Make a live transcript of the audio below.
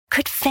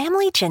Could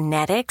family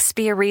genetics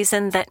be a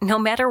reason that no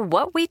matter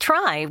what we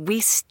try, we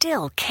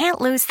still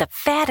can't lose the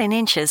fat and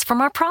inches from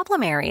our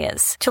problem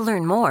areas? To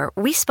learn more,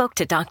 we spoke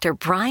to Dr.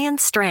 Brian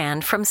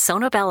Strand from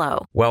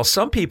Sonobello. While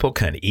some people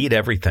can eat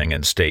everything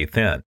and stay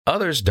thin,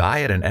 others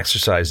diet and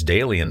exercise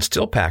daily and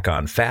still pack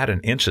on fat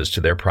and inches to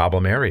their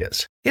problem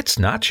areas. It's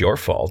not your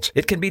fault.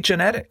 It can be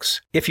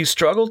genetics. If you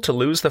struggle to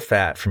lose the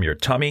fat from your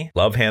tummy,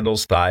 love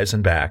handles, thighs,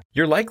 and back,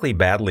 you're likely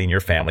battling your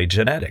family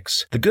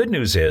genetics. The good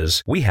news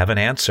is we have an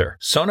answer.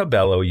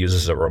 Sonobello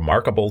uses a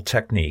remarkable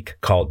technique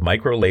called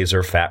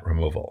micro-laser fat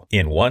removal.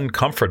 In one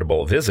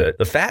comfortable visit,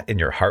 the fat in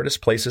your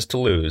hardest places to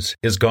lose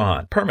is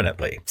gone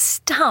permanently.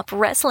 Stop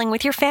wrestling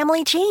with your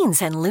family genes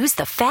and lose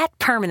the fat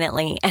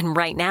permanently. And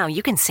right now,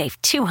 you can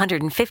save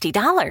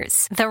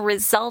 $250. The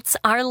results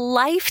are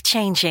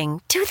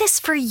life-changing. Do this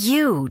for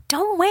you.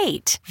 Don't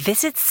wait.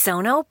 Visit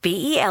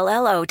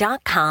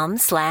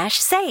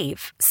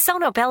sonobello.com/save.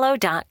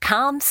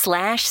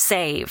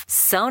 sonobello.com/save.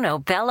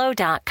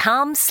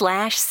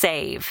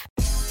 sonobello.com/save.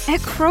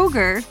 At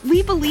Kroger,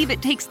 we believe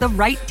it takes the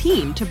right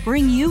team to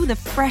bring you the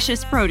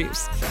freshest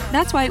produce.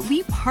 That's why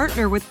we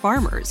partner with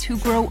farmers who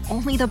grow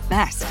only the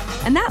best.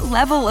 And that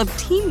level of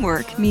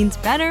teamwork means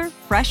better,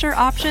 fresher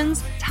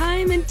options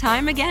time and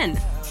time again.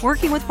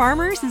 Working with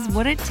farmers is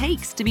what it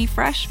takes to be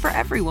fresh for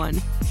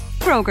everyone.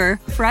 Kroger,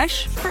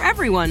 fresh for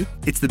everyone.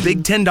 It's the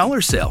big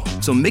 $10 sale,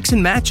 so mix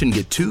and match and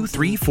get 2,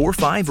 3, 4,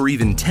 5, or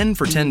even 10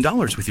 for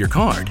 $10 with your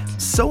card.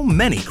 So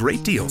many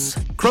great deals.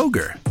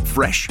 Kroger,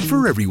 fresh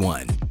for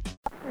everyone.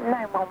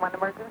 911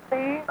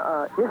 emergency.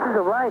 This is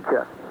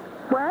Elijah.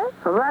 What?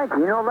 Elijah,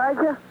 you know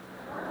Elijah?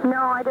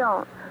 No, I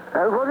don't.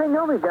 Well, they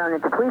know me down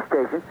at the police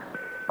station.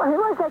 Hey,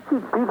 why does that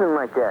keep beeping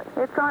like that?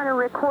 It's on a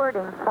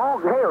recording. Oh,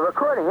 hey, a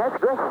recording. That's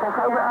great.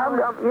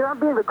 You're not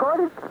being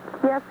recorded?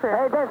 Yes, sir.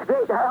 Hey, that's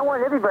great. I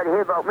want everybody to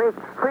hear about me.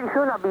 Pretty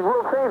soon I'll be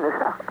world famous.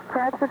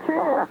 That's the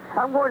truth.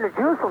 I'm going to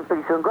Jerusalem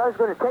pretty soon. God's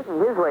going to take me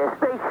his way, a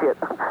spaceship.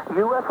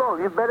 UFO,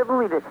 you better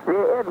believe it.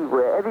 They're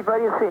everywhere.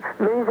 Everybody has seen.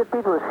 Millions of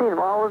people have seen them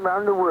all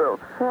around the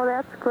world. Well,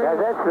 that's great. Yeah,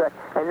 that's right.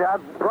 And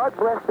God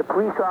bless the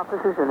police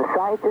officers and the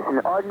scientists and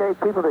the ordinary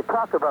people that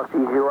talk about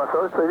these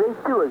UFOs, so they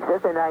do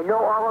exist, and I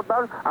know all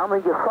about them. I'm a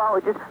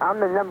ufologist. I'm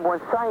the #1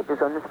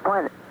 scientist on this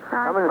planet.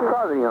 I'm an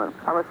authority on them.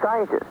 I'm a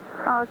scientist.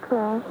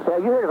 Okay.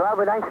 Have you heard of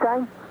Albert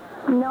Einstein?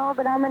 No,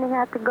 but I'm going to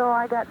have to go.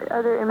 I got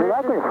other emergencies. Well,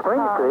 I can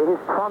explain it to you. His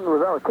formula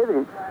of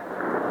relativity.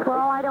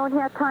 Well, I don't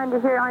have time to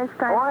hear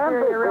Einstein's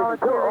theory of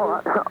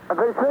relativity.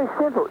 But it's very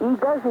simple. E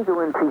does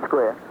equal MC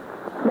squared.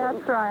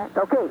 That's right.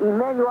 Okay,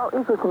 Emmanuel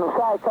equals the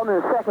Messiah coming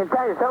the second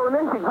time. It's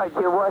elementary, my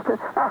dear Watson.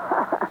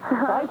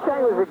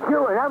 Einstein was a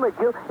Jew, and I'm a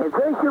Jew, and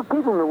very few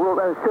people in the world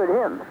understood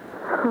him.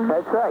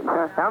 That's right.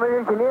 I'm an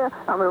engineer,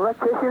 I'm an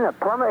electrician, a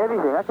plumber,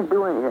 everything. I can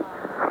do anything.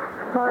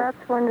 Well, that's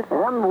wonderful.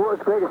 And I'm the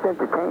world's greatest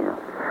entertainer.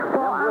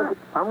 Well,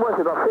 I'm worth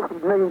about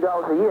 $50 million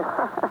a year.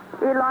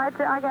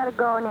 Elijah, I got to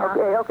go now.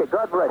 Okay.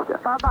 God bless you.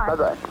 Bye-bye.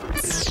 Bye-bye.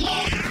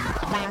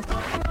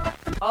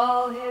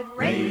 All Hit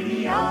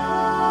Radio.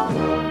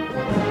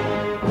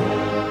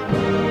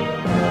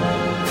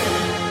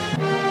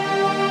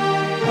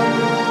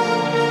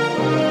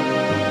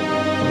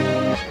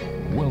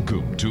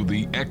 Welcome to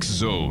the X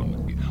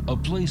Zone, a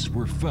place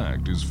where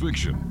fact is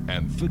fiction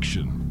and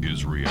fiction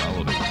is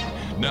reality.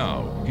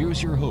 Now,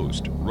 here's your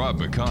host, Rob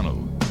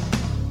McConnell.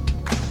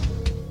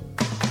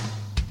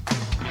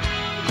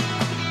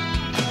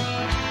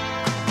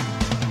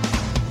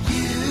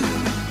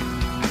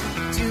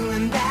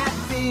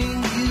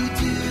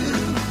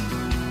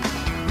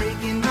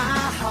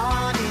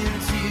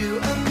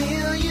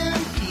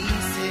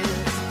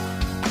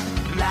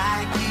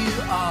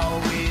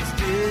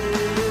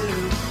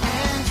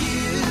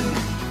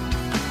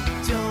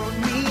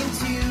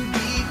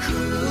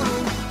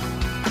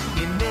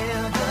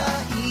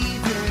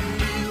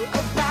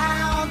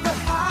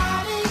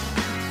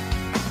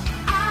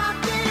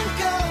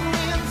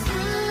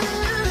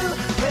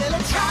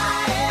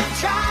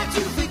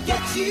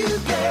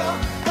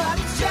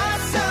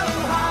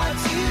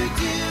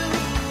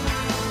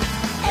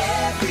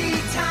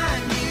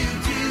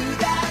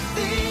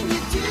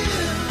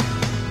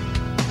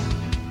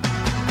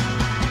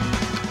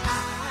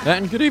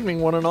 And good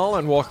evening, one and all,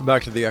 and welcome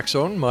back to the X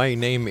Zone. My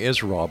name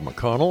is Rob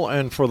McConnell,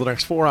 and for the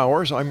next 4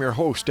 hours, I'm your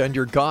host and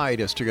your guide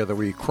as together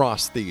we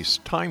cross these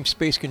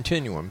time-space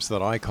continuums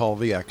that I call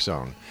the X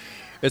Zone.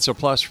 It's a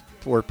place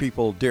where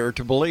people dare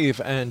to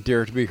believe and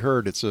dare to be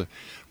heard. It's a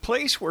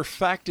place where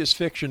fact is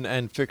fiction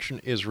and fiction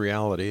is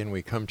reality, and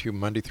we come to you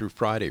Monday through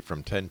Friday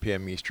from 10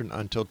 p.m. Eastern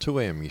until 2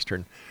 a.m.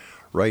 Eastern,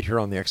 right here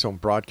on the X Zone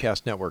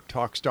Broadcast Network,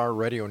 Talkstar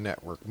Radio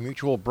Network,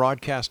 Mutual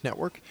Broadcast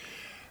Network,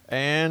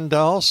 and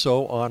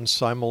also on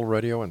Simul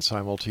Radio and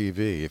Simul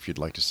TV. If you'd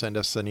like to send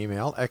us an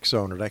email,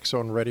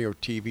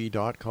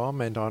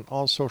 xzone@xzoneradiotv.com, and on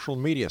all social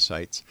media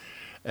sites,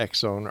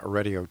 Xzone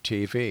Radio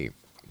TV.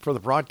 For the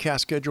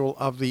broadcast schedule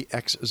of the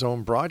X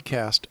Zone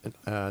Broadcast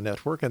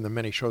Network and the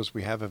many shows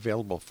we have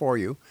available for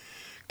you,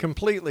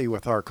 completely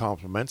with our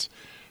compliments,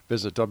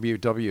 visit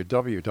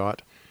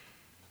www.xzbn.net.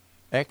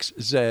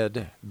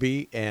 xzbn.net.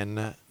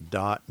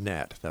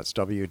 That's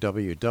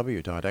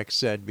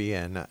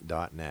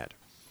www.xzbn.net.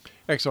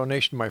 Exo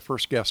Nation, my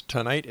first guest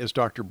tonight is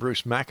Dr.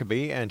 Bruce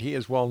McCABEE, and he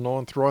is well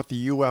known throughout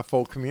the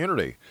UFO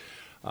community.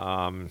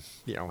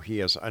 He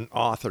is an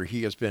author.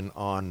 He has been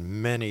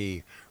on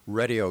many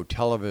radio,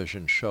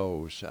 television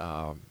shows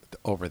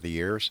over the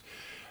years.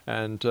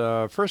 And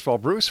first of all,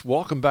 Bruce,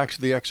 welcome back to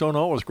the X Zone.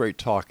 Always great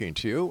talking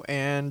to you.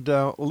 And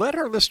let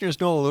our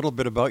listeners know a little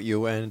bit about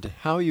you and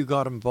how you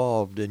got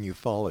involved in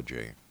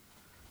ufology.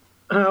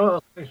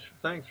 Well,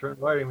 thanks for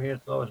inviting me.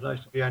 It's always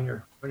nice to be on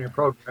your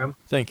program.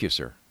 Thank you,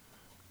 sir.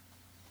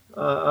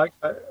 I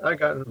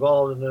got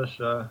involved in this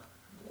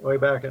way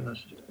back in the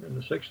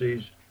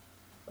 60s.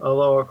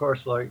 Although, of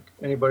course, like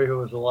anybody who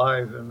was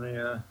alive in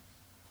the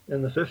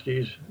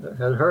 50s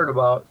had heard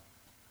about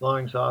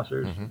flying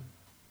saucers.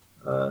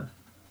 Mm-hmm.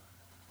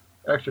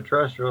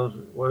 Extraterrestrials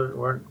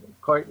weren't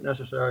quite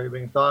necessarily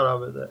being thought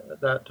of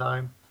at that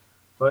time.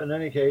 But in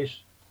any case,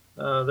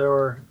 there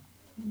were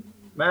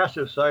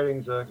massive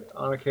sightings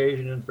on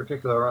occasion, in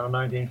particular around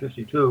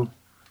 1952,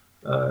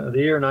 the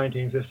year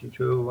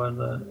 1952, when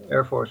the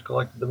Air Force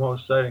collected the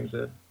most sightings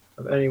of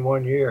any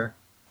one year.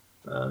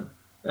 As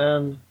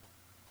a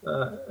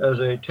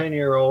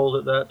 10-year-old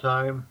at that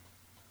time,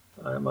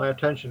 my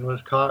attention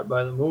was caught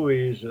by the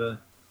movies, The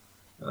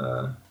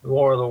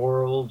War of the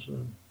Worlds,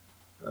 and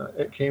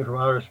It Came from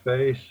Outer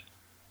Space,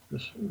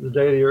 The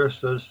Day the Earth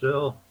Stood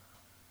Still.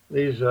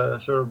 These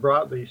sort of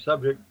brought the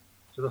subject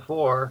to the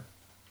fore,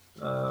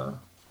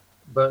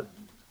 but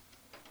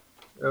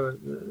it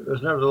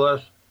was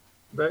nevertheless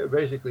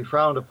basically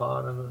frowned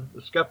upon, and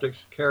the skeptics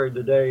carried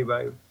the day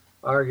by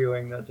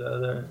arguing that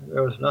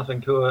there was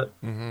nothing to it.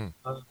 Mm-hmm.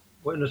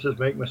 Witnesses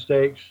make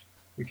mistakes.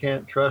 You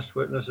can't trust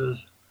witnesses,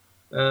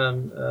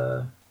 and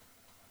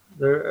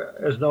there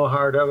is no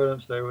hard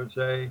evidence, they would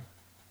say.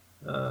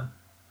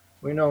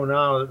 We know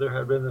now that there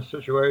had been this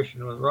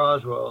situation with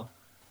Roswell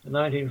in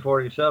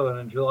 1947,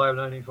 in July of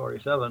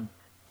 1947,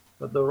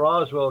 but the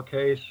Roswell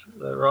case,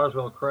 the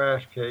Roswell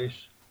crash case,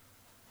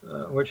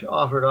 which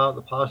offered out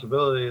the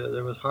possibility that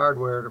there was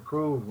hardware to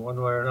prove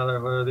one way or another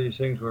whether these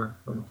things were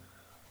from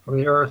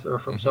the Earth or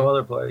from some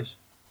other place.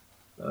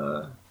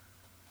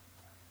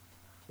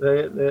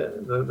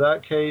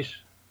 That case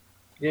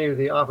gave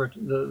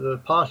the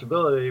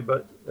possibility,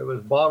 but it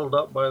was bottled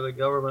up by the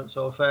government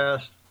so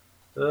fast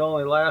that it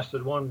only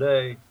lasted one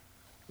day.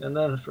 And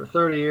then for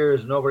 30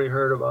 years, nobody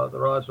heard about the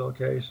Roswell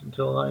case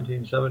until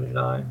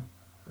 1979,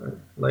 or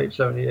late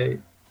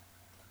 78.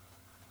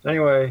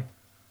 Anyway,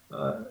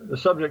 the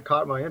subject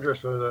caught my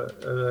interest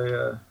as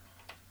a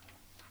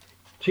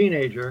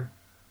teenager.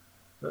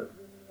 But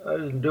I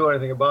didn't do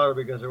anything about it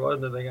because there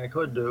wasn't anything I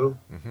could do.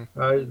 Mm-hmm.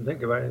 I didn't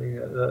think of anything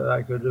that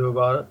I could do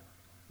about it.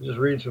 Just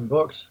read some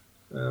books.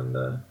 And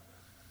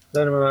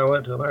then when I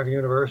went to American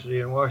University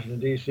in Washington,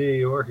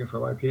 D.C., working for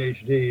my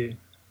PhD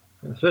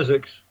in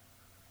physics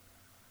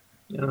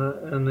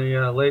in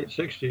the late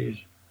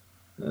 60s,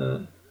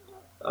 it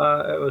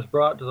was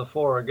brought to the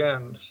fore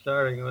again,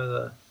 starting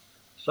with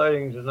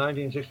sightings in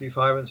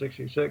 1965 and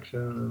 66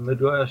 in the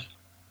Midwest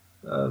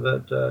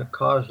that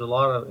caused a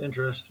lot of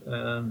interest.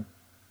 And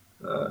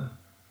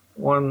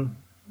one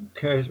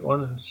series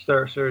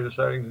of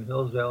sightings in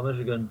Hillsdale,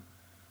 Michigan,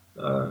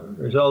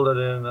 resulted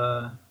in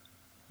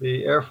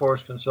the Air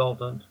Force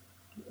consultant,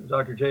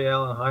 Dr. J.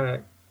 Allen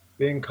Hynek,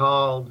 being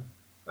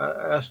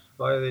asked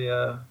by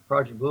the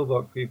Project Blue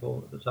Book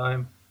people at the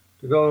time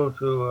to go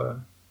to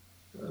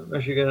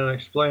Michigan and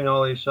explain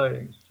all these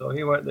sightings. So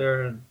he went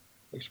there and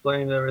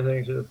explained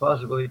everything to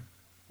possibly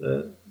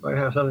that might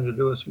have something to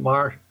do with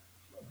marsh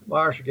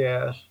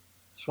gas,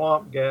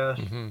 swamp gas.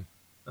 Mm-hmm.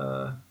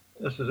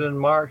 This is in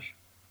March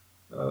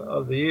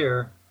of the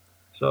year,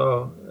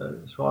 so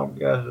swamp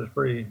gas is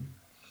pretty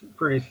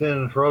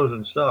thin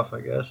frozen stuff, I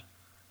guess.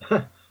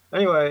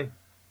 Anyway,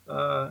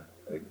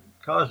 it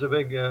caused a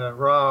big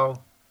row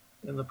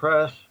in the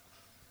press,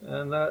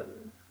 and that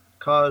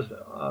caused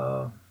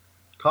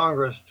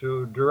Congress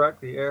to direct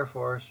the Air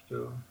Force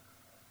to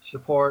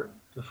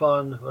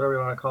fund, whatever you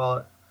want to call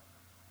it,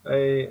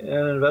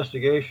 an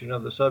investigation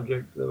of the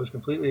subject that was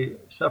completely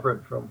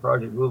separate from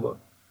Project Blue Book.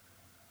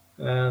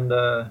 And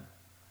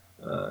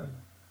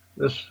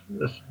this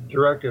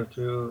directive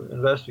to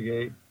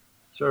investigate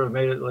sort of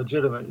made it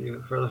legitimate.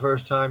 For the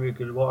first time, you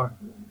could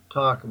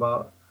talk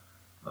about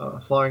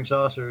flying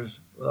saucers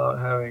without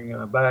having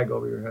a bag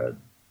over your head.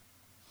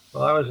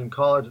 Well, I was in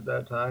college at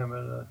that time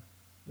in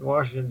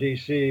Washington,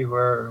 D.C.,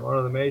 where one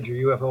of the major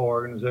UFO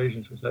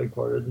organizations was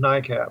headquartered,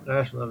 NICAP,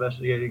 National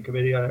Investigating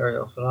Committee on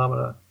Aerial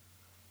Phenomena.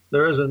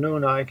 There is a new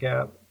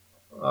NICAP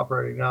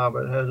operating now,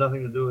 but it has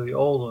nothing to do with the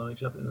old one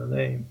except in the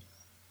name.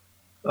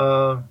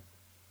 So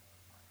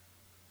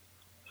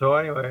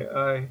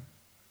anyway,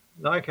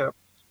 NICAP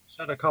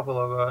sent a couple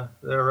of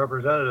their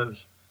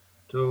representatives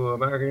to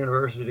American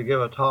University to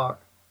give a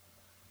talk.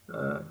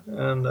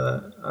 And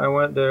I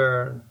went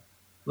there and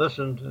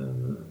listened,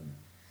 and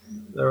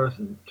there were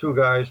two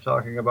guys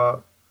talking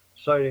about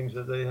sightings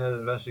that they had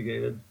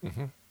investigated.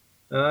 Mm-hmm.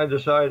 And I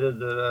decided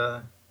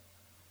that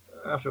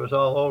after it was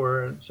all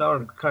over, it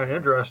sounded kind of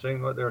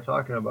interesting what they were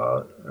talking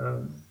about.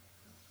 And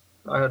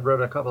I had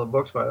read a couple of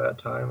books by that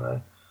time.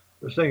 I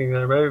was thinking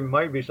there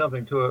might be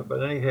something to it,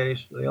 but in any case,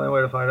 the only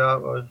way to find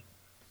out was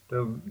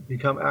to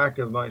become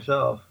active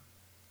myself.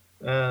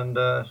 And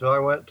so I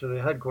went to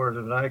the headquarters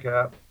of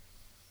NICAP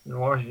in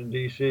Washington,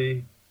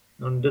 D.C.,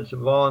 and did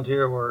some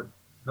volunteer work,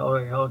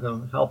 helping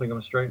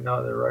them straighten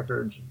out their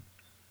records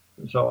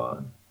and so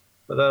on.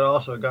 But that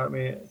also got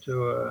me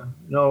to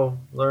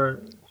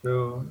learn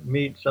to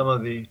meet some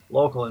of the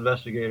local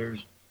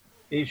investigators.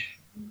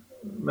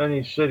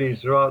 Many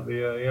cities throughout the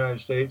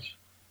United States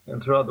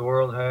and throughout the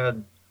world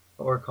had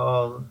what were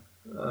called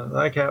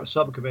NICAP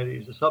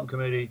subcommittees. The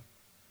subcommittee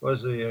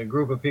was the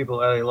group of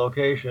people at a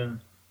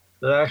location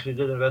that actually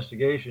did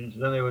investigations,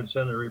 and then they would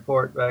send a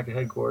report back to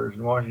headquarters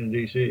in Washington,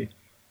 D.C.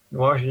 In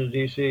Washington,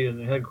 D.C., in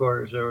the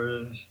headquarters, there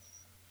was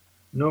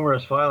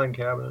numerous filing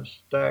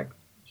cabinets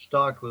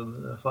stocked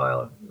with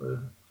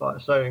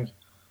sightings.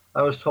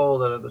 I was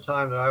told that at the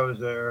time that I was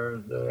there,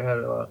 they had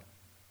about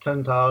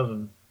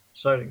 10,000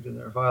 sightings in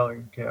their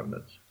filing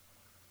cabinets.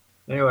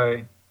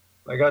 Anyway,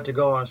 I got to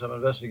go on some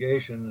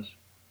investigations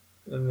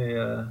in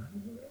the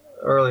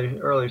early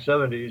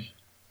 70s,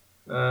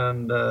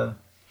 and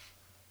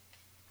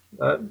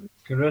that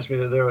convinced me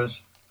that there was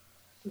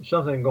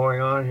something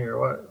going on here.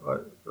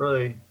 What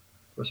really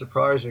was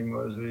surprising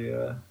was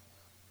the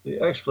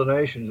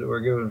explanations that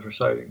were given for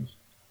sightings.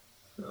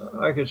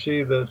 I could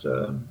see that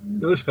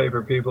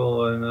newspaper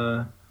people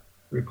and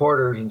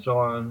reporters and so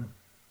on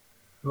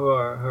who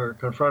are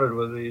confronted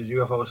with these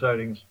UFO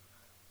sightings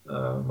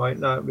might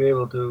not be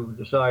able to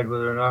decide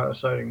whether or not a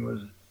sighting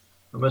was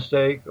a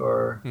mistake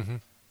or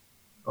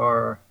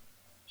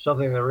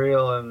something that's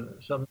real and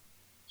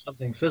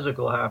something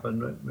physical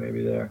happened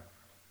maybe there.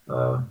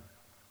 Well,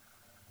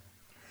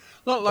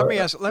 let me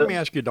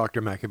ask you,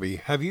 Dr. McCABEE,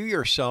 have you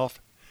yourself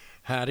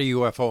had a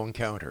UFO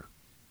encounter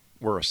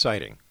or a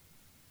sighting?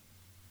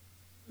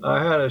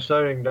 I had a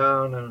sighting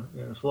down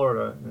in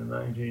Florida in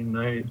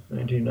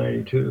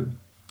 1992.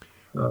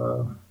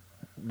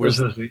 This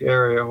was the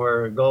area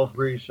where Gulf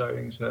breeze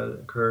sightings had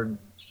occurred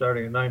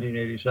starting in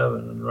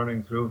 1987 and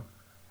running through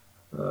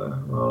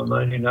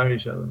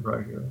 1997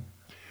 practically.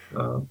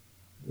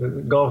 The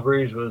Gulf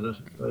breeze was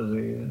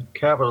the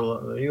capital,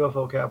 the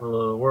UFO capital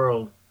of the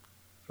world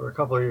for a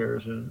couple of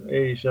years in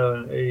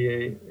 87,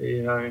 88,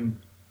 89,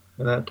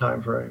 in that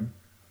time frame.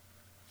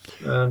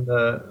 And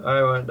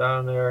I went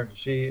down there to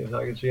see if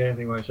I could see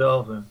anything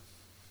myself, and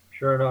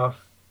sure enough,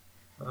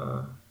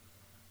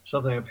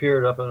 something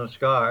appeared up in the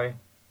sky,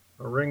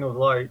 a ring of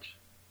lights.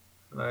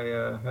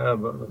 I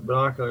had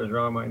binoculars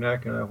around my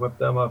neck, and I whipped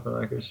them up, and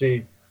I could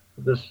see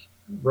this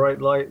bright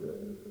light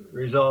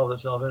resolved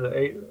itself into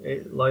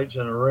eight lights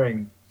in a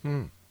ring.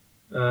 And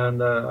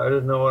I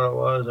didn't know what it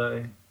was.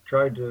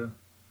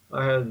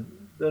 I had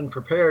been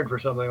prepared for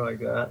something like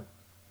that,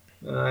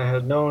 and I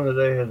had known that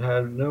they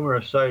had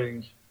numerous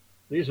sightings.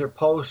 These are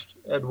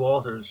post-Ed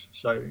Walters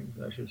sightings,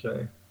 I should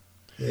say.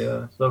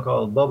 The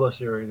so-called Bubba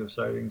series of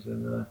sightings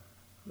in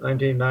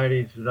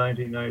 1990 to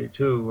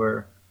 1992,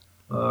 where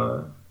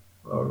a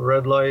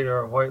red light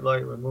or a white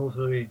light would move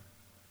through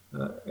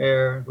the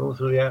air, move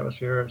through the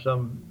atmosphere at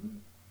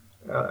some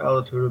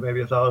altitude of maybe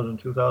 1,000,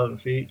 2,000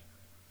 feet,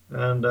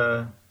 and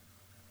then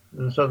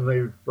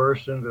suddenly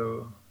burst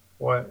into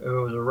white. It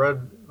was a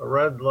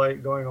red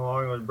light going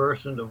along, it would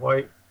burst into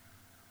white,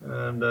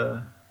 and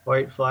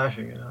white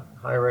flashing at a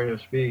high rate of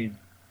speed.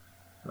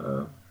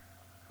 So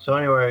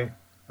anyway,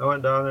 I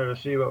went down there to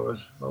see what was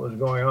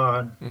going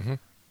on,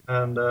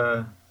 and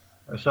I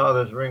saw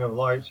this ring of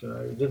lights, and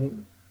I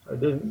didn't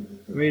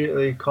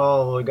immediately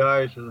call the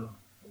guys with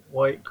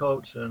white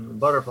coats and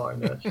butterfly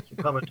nets to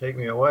come and take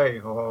me away,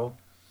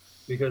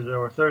 because there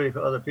were 30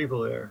 other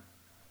people there.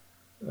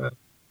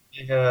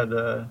 They had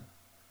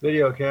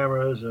video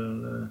cameras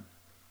and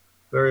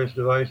various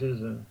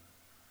devices and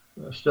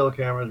still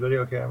cameras,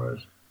 video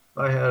cameras.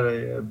 I had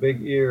a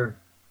big ear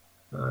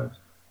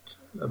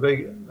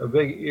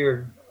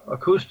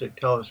acoustic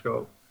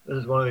telescope. This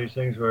is one of these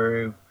things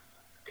where you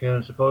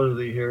can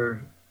supposedly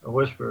hear a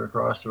whisper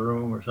across the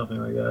room or something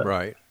like that.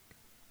 Right.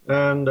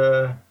 And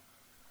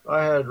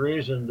I had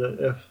reasoned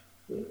that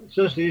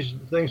since these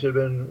things had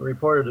been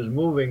reported as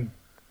moving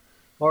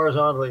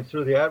horizontally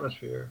through the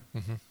atmosphere,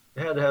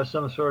 they had to have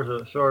some sort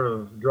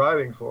of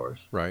driving force.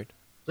 Right.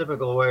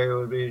 Typical way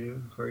would be,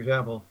 for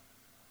example,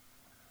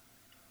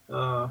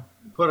 put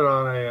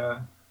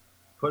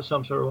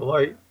some sort of a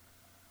light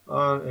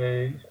on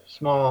a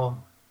small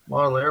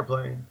model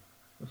airplane,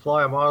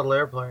 fly a model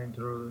airplane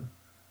through.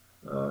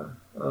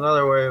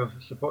 Another way of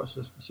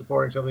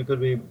supporting something could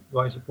be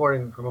by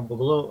supporting from a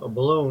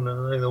balloon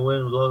and letting the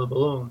wind blow the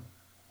balloon.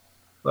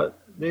 But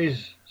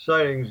these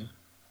sightings,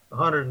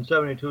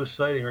 172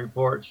 sighting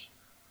reports,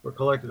 were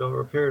collected over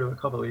a period of a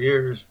couple of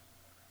years,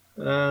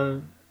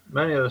 and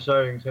many of the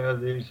sightings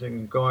had these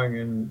things going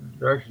in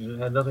directions that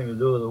had nothing to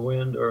do with the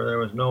wind, or there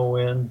was no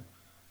wind.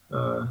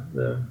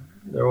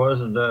 There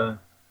wasn't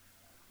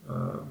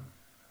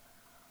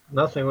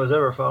nothing was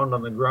ever found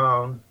on the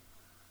ground.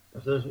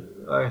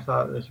 I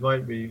thought this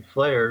might be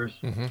flares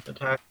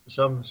attached to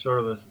some sort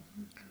of a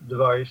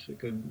device that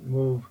could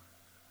move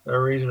at a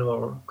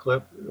reasonable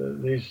clip.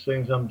 These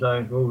things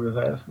sometimes move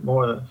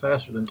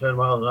faster than 10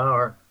 miles an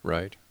hour.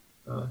 Right.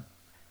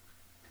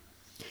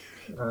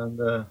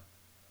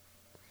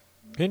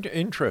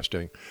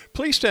 Interesting.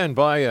 Please stand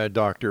by,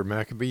 Dr.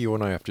 McCABEE. You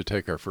and I have to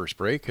take our first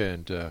break.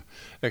 And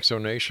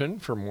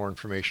Exonation, for more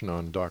information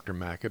on Dr.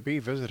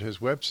 McCABEE, visit his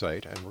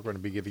website. And we're going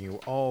to be giving you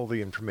all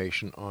the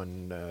information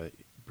on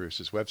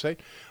Bruce's website.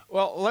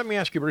 Well, let me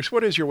ask you, Bruce,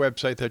 what is your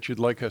website that you'd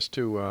like us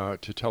to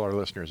tell our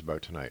listeners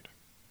about tonight?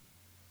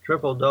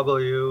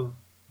 www.brumac,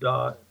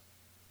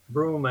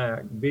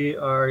 BRUMAC,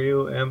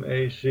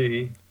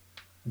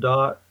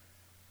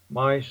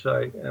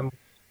 .mysite,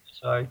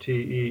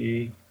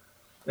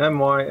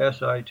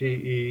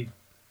 MYSITE.com,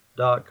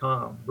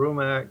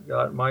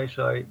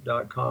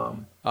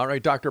 brumac.mysite.com. All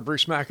right, Dr.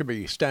 Bruce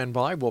McCABEE, stand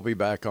by. We'll be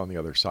back on the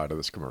other side of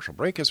this commercial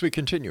break as we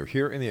continue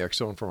here in the X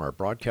Zone from our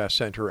broadcast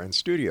center and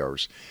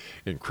studios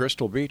in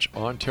Crystal Beach,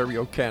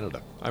 Ontario,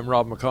 Canada. I'm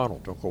Rob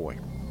McConnell. Don't go away.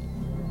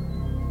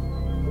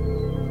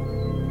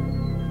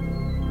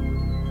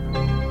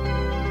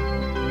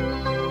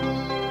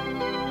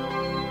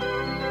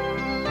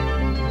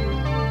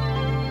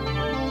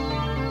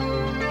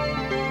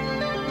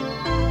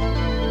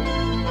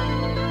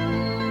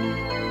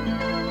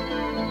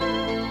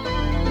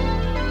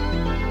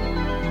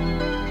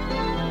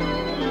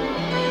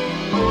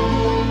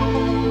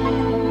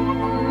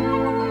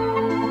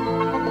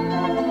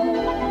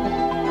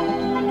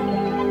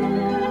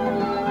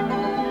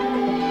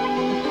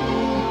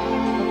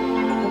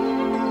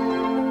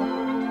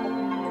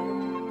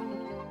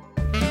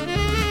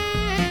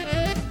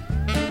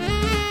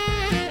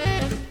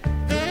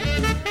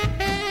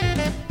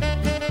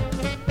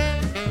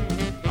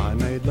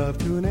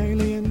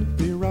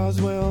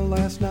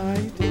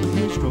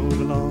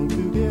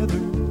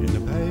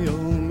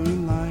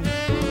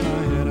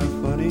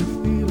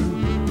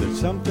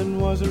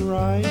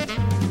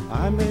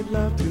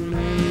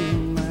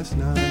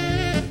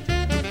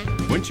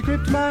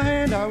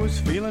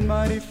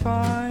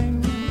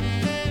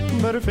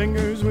 But her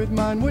fingers with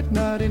mine would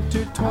not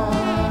intertwine.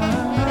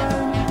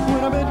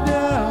 When I bent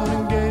down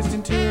and gazed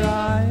into her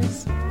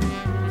eyes,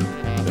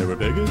 they were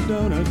big as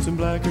donuts and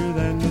blacker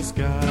than the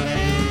sky.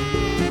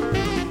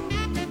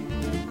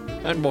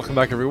 And welcome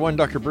back, everyone.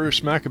 Dr. Bruce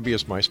McCABEE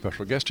is my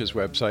special guest. His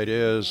website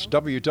is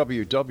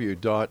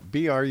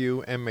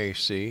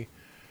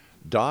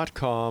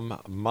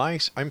www.brumac.com.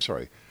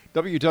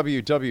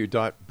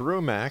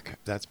 www.brumac,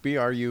 that's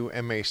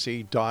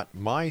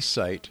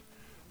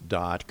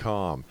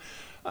BRUMAC.mysite.com.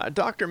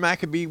 Dr.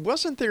 McCABEE,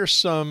 wasn't there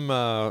some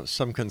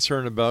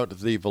concern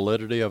about the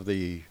validity of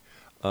the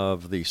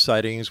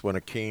sightings when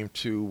it came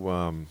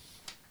to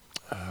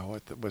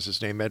what was his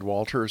name, Ed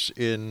Walters,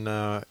 in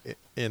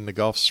the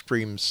Gulf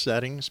Stream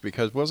settings?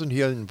 Because wasn't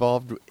he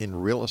involved in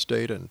real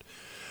estate, and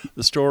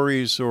the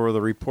stories or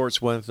the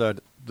reports went that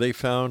they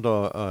found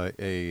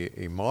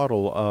a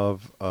model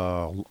of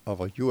a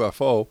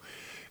UFO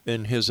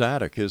in his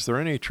attic. Is there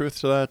any truth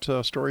to that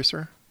story,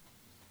 sir?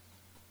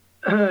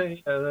 Yeah,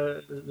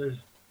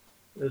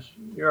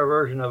 your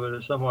version of it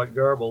is somewhat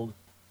garbled,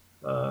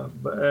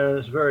 but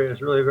it's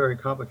really very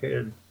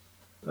complicated.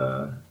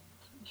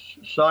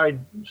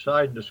 Side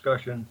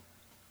discussion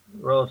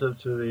relative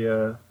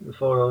to the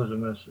photos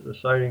and the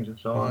sightings and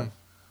so on.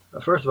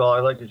 First of all, I'd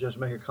like to just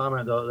make a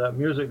comment though. That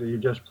music that you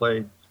just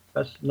played,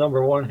 that's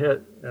 #1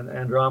 hit in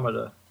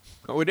Andromeda.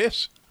 Oh, it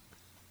is?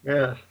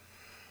 Yes.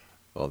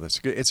 Well, that's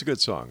good. It's a good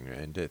song,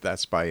 and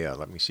that's by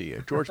let me see,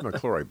 George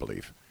McClure, I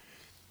believe.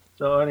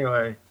 So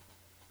anyway,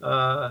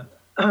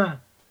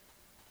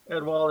 Ed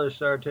Walters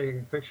started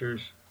taking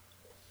pictures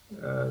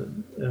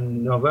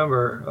in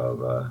November of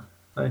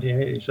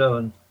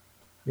 1987.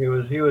 He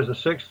was the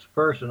 6th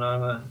person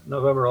on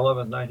November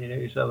 11th,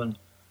 1987.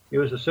 He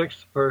was the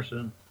 6th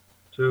person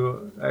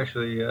to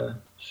actually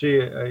see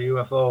a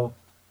UFO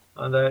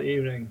on that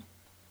evening.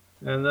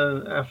 And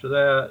then after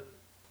that,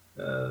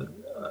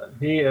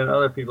 he and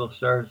other people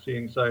started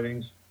seeing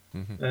sightings.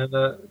 And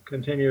that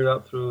continued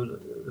up through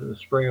the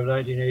spring of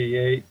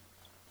 1988.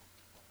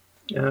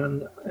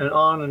 And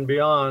on and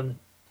beyond.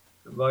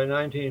 By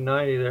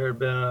 1990, there had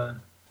been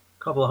a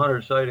couple of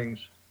hundred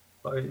sightings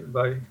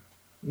by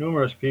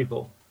numerous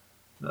people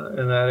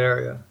in that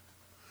area.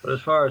 But as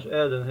far as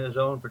Ed and his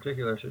own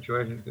particular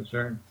situation is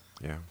concerned,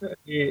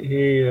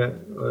 he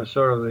was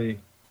sort of the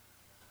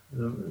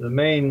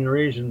main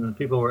reason that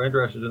people were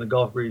interested in the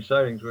Gulf Breeze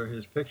sightings were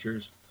his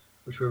pictures,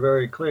 which were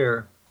very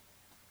clear.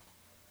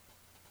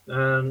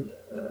 And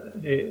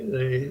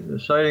the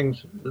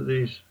sightings,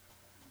 these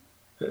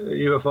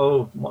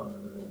UFO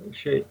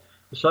shape,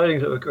 the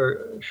sightings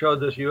that showed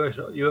this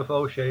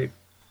UFO shape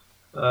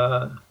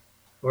were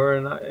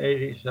in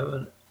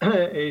 87,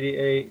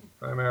 88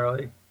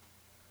 primarily.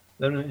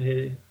 Then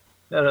he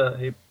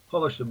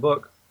published a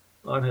book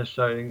on his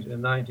sightings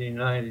in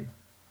 1990.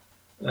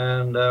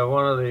 And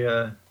one of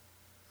the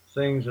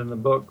things in the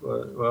book,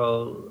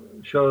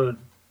 showed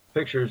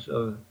pictures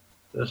of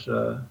this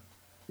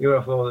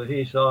UFO that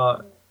he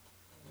saw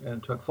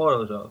and took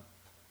photos of.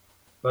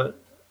 But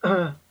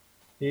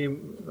he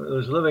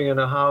was living in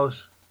a house,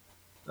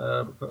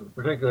 a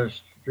particular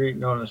street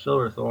known as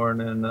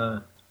Silverthorne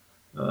in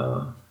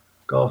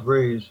Gulf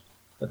Breeze.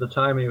 At the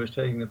time he was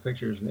taking the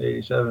pictures in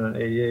 87 and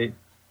 88.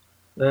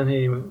 Then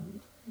he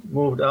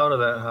moved out of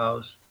that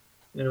house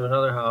into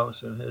another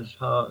house, and his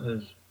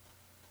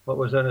what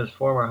was in his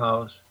former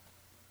house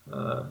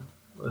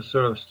was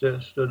sort of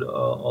stood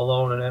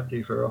alone and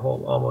empty for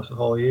almost a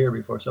whole year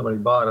before somebody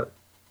bought it.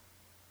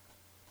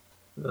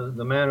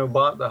 The man who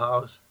bought the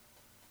house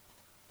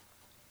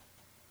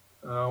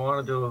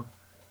wanted to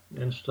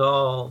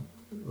install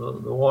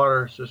the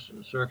water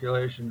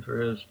circulation for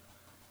his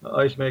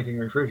ice-making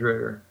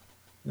refrigerator,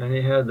 and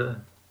he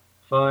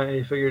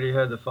figured he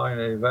had to find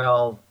a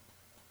valve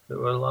that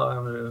would allow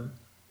him to.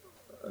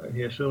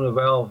 He assumed the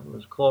valve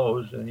was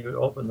closed, and he would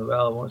open the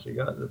valve once he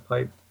got the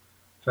pipe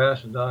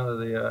fastened onto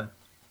the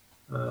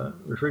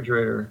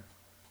refrigerator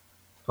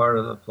part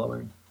of the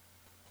plumbing.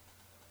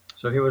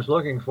 So he was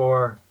looking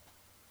for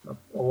a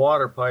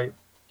water pipe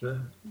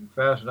to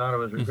fasten onto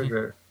his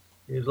refrigerator.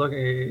 He was looking.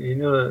 He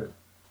knew that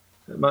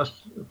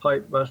the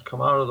pipe must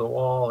come out of the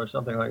wall or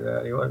something like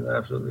that. He wasn't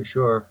absolutely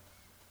sure,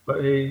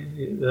 but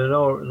there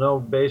are no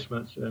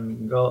basements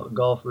in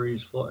Gulf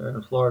Breeze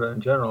and Florida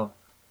in general.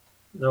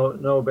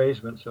 No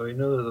basement, so he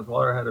knew that the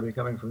water had to be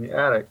coming from the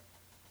attic.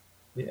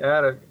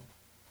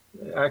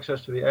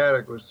 Access to the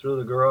attic was through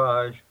the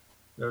garage.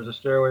 There was a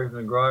stairway from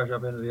the garage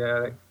up into the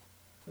attic,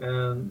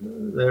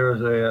 and there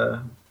was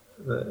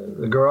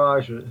the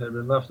garage had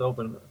been left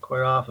open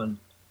quite often,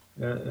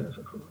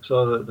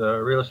 so that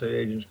the real estate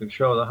agents could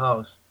show the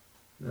house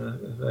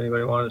if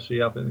anybody wanted to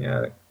see up in the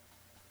attic.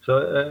 So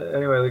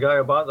anyway, the guy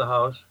who bought the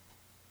house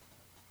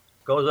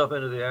goes up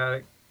into the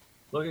attic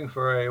looking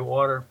for a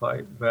water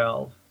pipe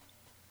valve.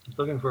 He's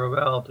looking for a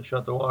valve to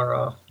shut the water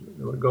off.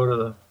 It would go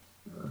to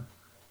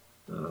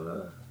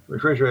the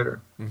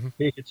refrigerator. Mm-hmm.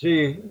 He could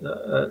see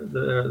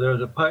there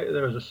was a pipe.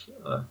 There was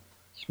a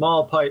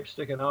small pipe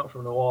sticking out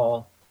from the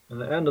wall, and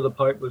the end of the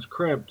pipe was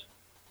crimped.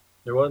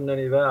 There wasn't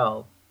any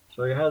valve,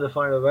 so he had to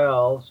find a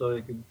valve so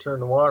he could turn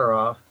the water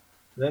off.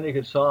 Then he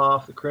could saw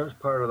off the crimped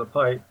part of the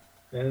pipe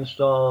and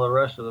install the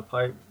rest of the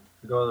pipe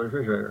to go to the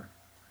refrigerator.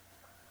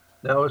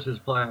 That was his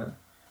plan.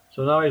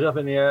 So now he's up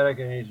in the attic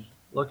and he's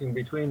looking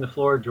between the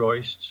floor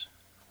joists,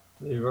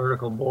 the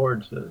vertical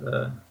boards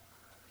that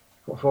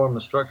form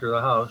the structure of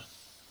the house.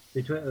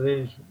 Between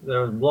these,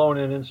 there was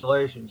blown-in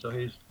insulation, so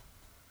he's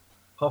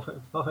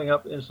puffing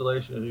up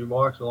insulation as he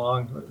walks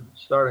along,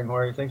 starting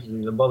where he thinks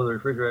he's above the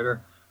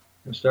refrigerator,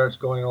 and starts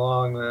going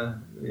along the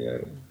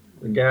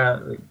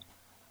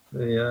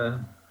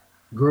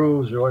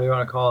grooves, or what do you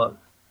want to call it,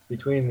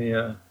 between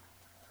the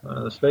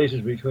spaces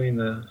between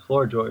the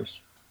floor joists.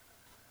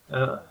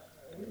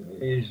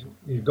 He's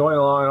going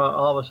along.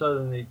 All of a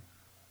sudden,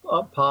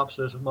 up pops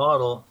this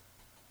model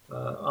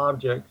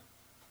object,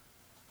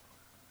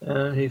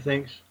 and he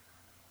thinks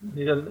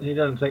he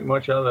doesn't think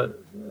much of it.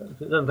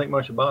 He doesn't think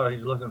much about it.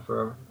 He's looking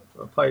for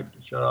a pipe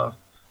to shut off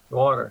the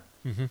water.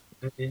 Mm-hmm.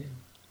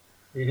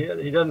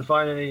 He doesn't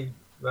find any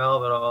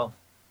valve at all,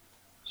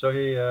 so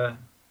he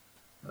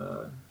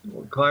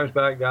climbs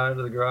back down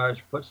into the garage,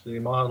 puts the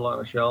model on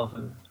a shelf,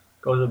 and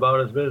goes about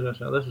his business.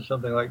 Now, this is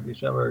something like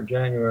December or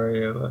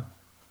January of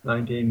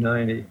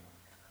 1990.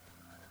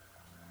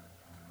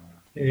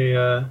 He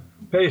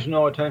pays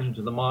no attention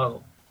to the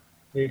model.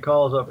 He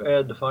calls up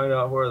Ed to find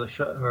out where the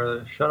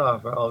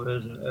shutoff valve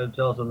is, and Ed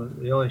tells him that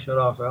the only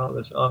shutoff valve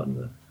is out in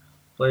the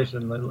place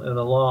in the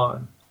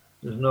lawn.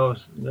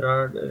 There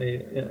aren't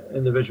any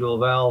individual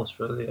valves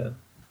for the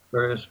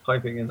various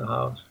piping in the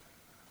house.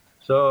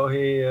 So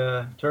he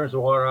turns the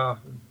water off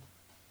and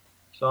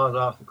saws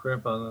off the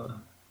crimp on the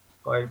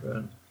pipe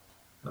and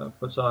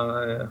puts on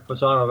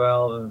a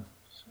valve and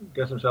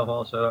gets himself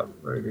all set up,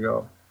 ready to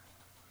go.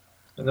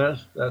 And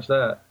that's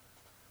that.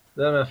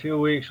 Then a few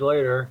weeks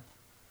later,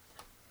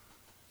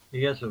 he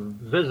gets a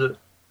visit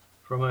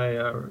from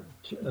a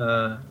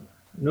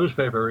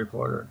newspaper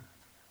reporter.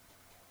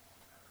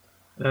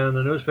 And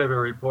the newspaper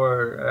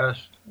reporter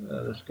asked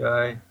this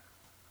guy,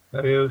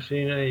 "Have you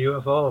seen any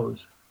UFOs?"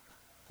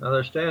 Now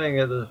they're standing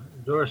at the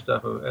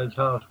doorstep of Ed's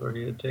house where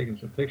he had taken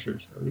some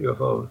pictures of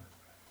UFOs.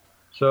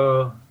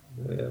 So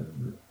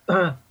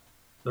the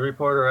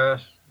reporter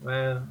asked,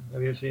 "Man,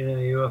 have you seen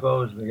any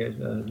UFOs?" And the guy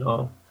says,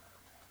 "No."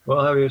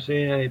 "Well, have you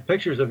seen any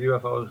pictures of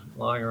UFOs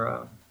lying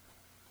around?"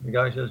 The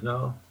guy says,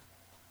 "No."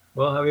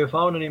 "Well, have you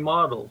found any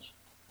models?"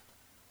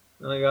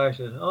 And the guy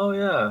says, "Oh,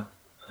 yeah."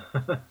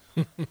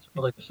 It's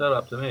like a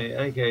setup to me. In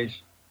any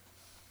case,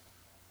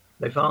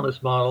 they found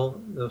this model.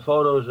 The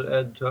photos that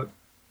Ed took,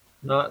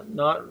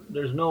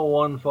 there's no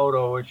one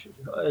photo which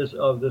is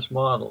of this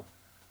model.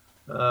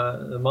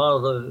 The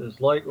model is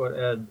like what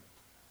Ed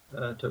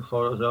took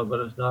photos of,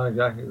 but it's not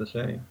exactly the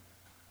same.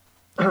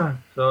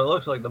 So it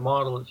looks like the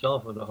model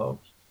itself was a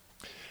hoax.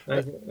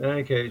 In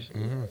any case,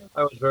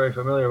 I was very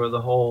familiar with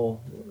the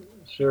whole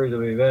series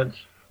of events.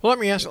 Well,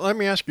 let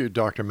me ask you,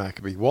 Dr.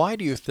 McCABEE, why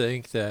do you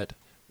think that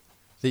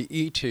the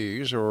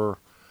ETs, or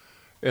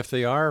if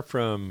they are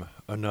from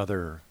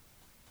another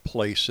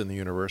place in the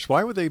universe,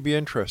 why would they be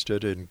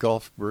interested in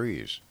Gulf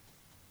Breeze?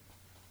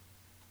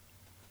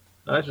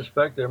 I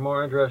suspect they're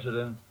more interested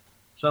in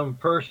some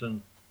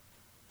person,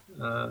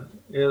 either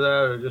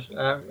that or just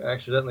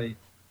accidentally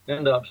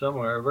end up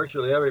somewhere.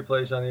 Virtually every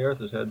place on the Earth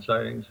has had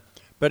sightings.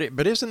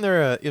 But isn't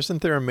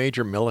there a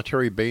major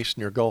military base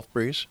near Gulf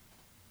Breeze?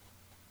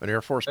 An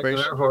Air Force base?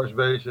 An Air Force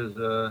base is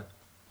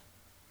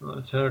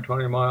 10 or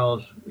 20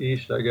 miles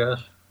east, I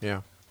guess.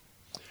 Yeah.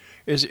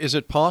 Is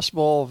it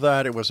possible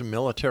that it was a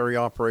military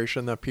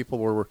operation that people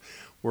were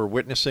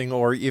witnessing,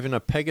 or even a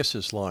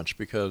Pegasus launch?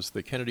 Because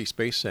the Kennedy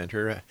Space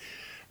Center,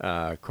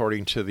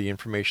 according to the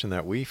information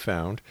that we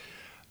found,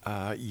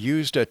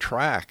 used a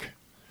track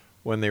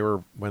when they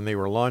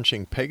were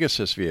launching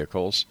Pegasus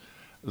vehicles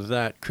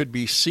that could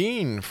be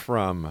seen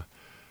from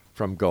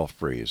Gulf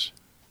Breeze.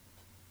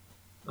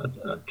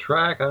 A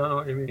track? I don't know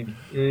what you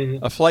mean.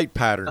 A flight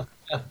pattern.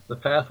 The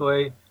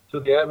pathway to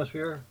the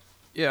atmosphere?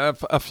 Yeah,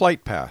 a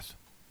flight path.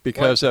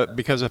 Because a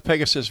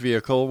Pegasus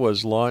vehicle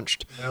was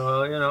launched. Yeah,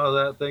 well,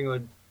 that thing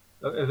would,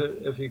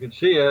 if you could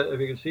see it, if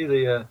you could see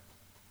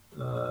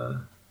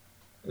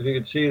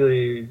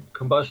the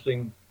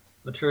combusting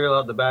material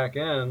at the back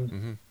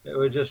end, it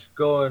would just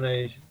go in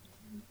a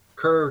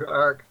curved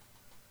arc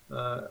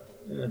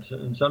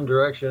in some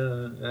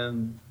direction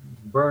and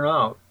burn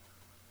out.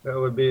 It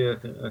would be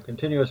a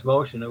continuous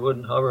motion. It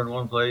wouldn't hover in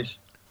one place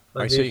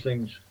like these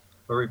things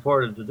are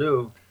reported to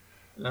do,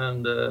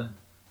 and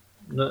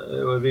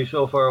it would be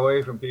so far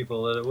away from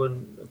people that it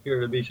wouldn't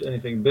appear to be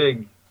anything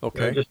big.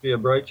 Okay. It would just be a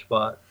bright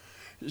spot.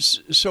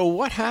 So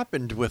what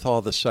happened with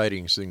all the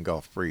sightings in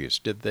Gulf Breeze?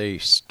 Did they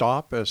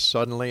stop as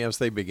suddenly as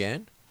they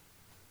began?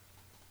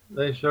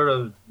 They sort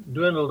of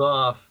dwindled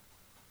off.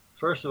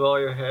 First of all,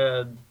 you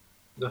had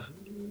the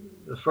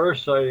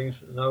first sightings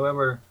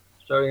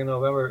starting in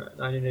November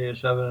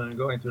 1987 and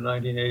going through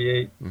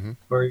 1988,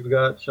 where you've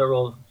got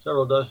several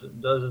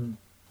dozen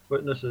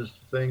witnesses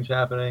to things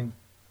happening,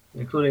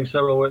 including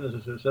several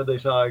witnesses who said they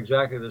saw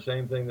exactly the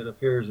same thing that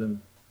appears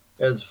in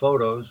Ed's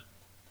photos.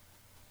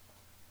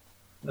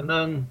 And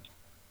then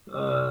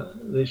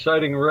the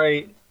sighting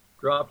rate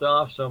dropped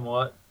off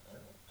somewhat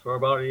for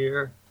about a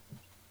year.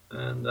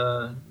 And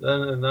then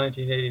in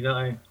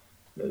 1989,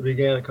 it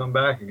began to come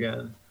back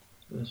again.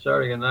 And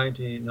starting in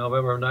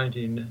November of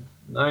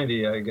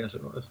 1990, I guess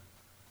it was,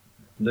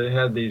 they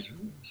had these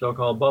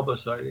so-called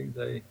Bubba sightings.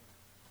 They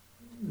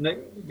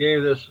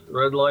gave this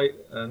red light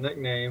a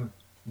nickname,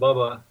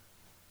 Bubba.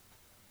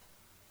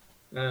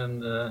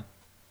 And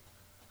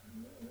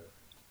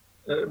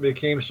it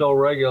became so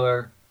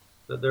regular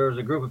that there was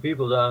a group of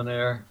people down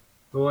there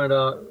who went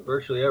out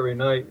virtually every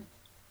night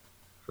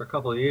for a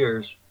couple of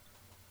years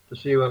to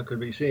see what could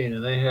be seen.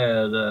 And they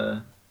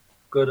had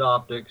good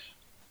optics,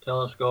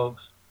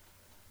 telescopes,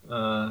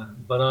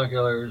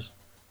 binoculars,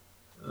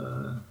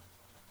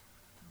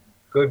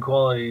 good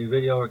quality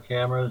video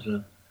cameras,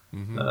 and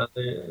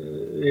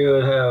you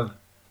would have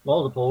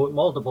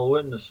multiple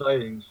witness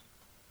sightings.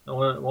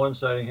 One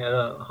sighting had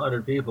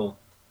 100 people.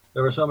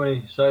 There were so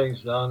many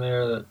sightings down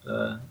there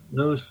that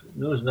news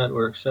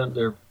networks sent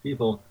their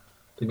people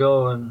to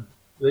go and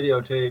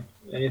videotape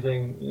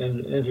anything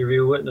and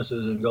interview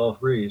witnesses in Gulf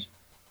Breeze.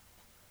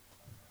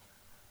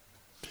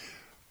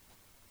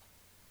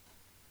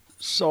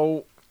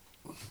 So,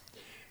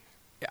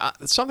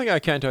 something I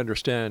can't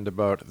understand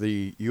about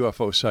the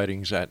UFO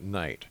sightings at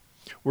night.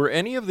 Were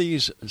any of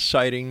these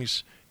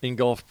sightings in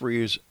Gulf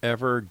Breeze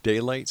ever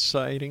daylight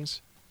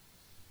sightings?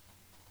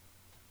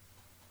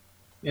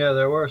 Yeah,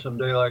 there were some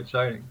daylight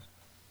sightings.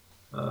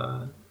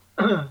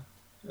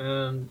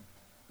 And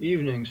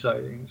evening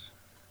sightings,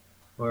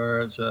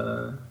 where it's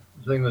a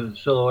thing with a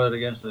silhouette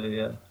against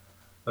a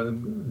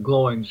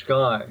glowing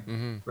sky,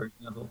 for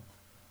example.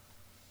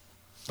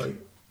 But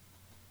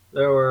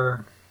there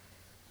were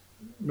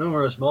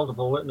numerous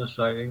multiple witness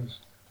sightings.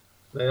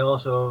 A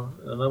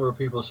number of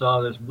people saw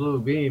this blue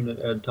beam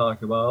that Ed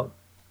talked about.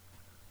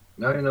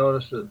 I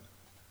noticed that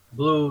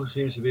blue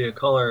seems to be a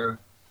color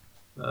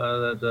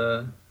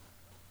that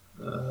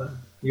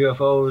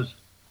UFOs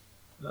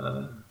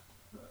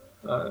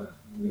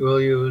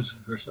will use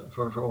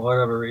for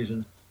whatever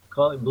reason.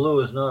 Blue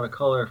is not a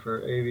color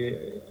for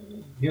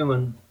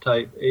human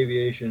type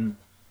aviation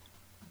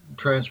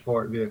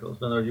transport vehicles.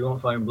 In other words, you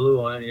won't find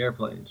blue on any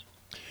airplanes.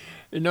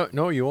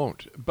 No, you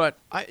won't. But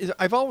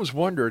I've always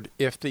wondered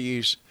if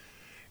these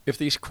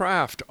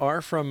craft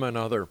are from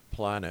another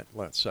planet,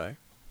 let's say,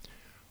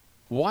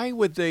 why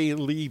would they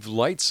leave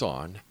lights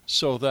on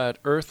so that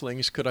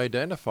Earthlings could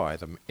identify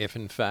them if,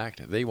 in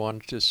fact, they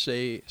wanted to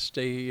stay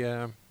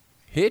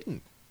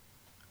hidden?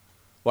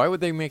 Why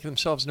would they make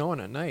themselves known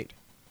at night?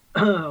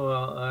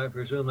 Well, I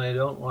presume they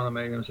don't want to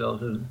make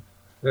themselves hidden.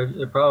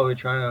 They're probably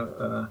trying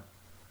to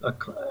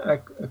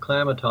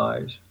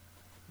acclimatize,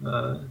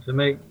 to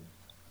make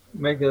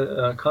it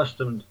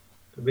accustomed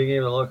to being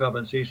able to look up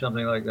and see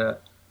something like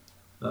that.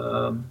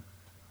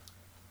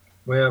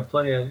 We have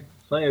plenty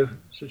of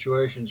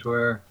situations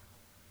where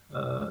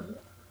a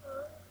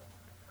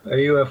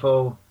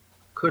UFO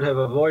could have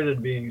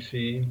avoided being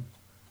seen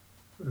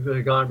if it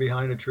had gone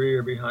behind a tree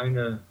or behind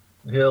a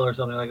hill or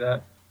something like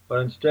that, but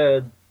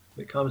instead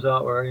it comes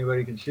out where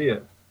anybody can see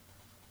it.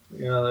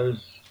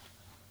 There's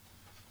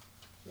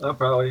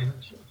probably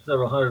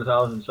several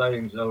 100,000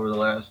 sightings over the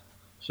last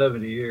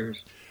 70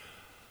 years.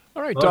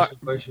 All right, Most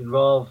of which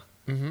involve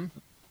Mm-hmm.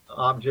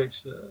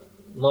 objects,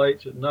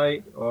 lights at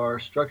night, or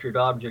structured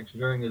objects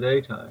during the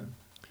daytime.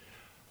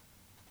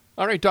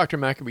 All right, Dr.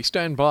 McCABEE,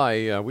 stand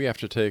by. We have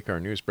to take our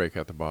news break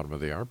at the bottom of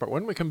the hour. But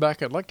when we come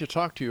back, I'd like to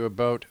talk to you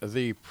about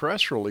the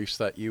press release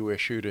that you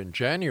issued in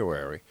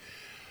January.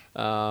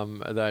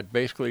 That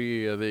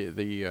basically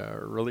the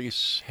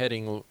release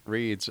heading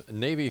reads,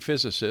 Navy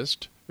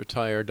physicist,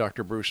 retired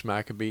Dr. Bruce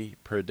McCABEE,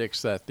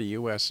 predicts that the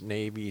U.S.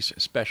 Navy's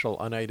Special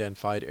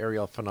Unidentified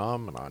Aerial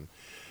Phenomenon,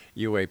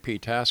 UAP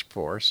Task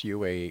Force,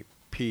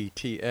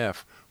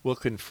 UAPTF, will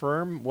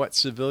confirm what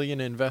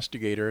civilian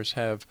investigators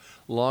have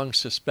long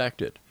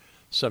suspected.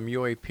 Some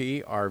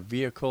UAP are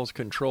vehicles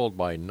controlled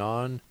by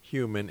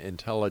non-human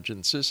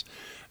intelligences.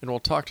 And we'll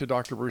talk to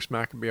Dr. Bruce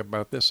McCABEE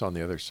about this on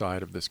the other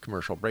side of this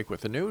commercial break with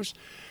the news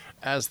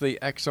as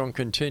the X Zone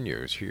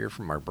continues here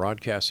from our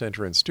broadcast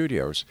center and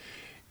studios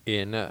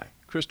in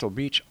Crystal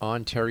Beach,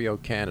 Ontario,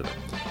 Canada.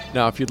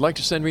 Now, if you'd like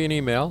to send me an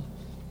email,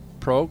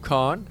 pro,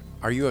 con,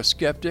 are you a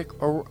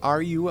skeptic or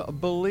are you a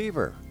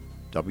believer?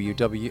 That's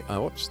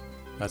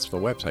the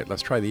website.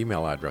 Let's try the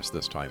email address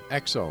this time.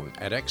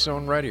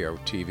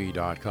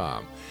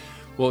 xzone@xzoneradiotv.com.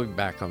 We'll be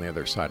back on the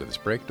other side of this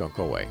break. Don't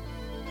go away.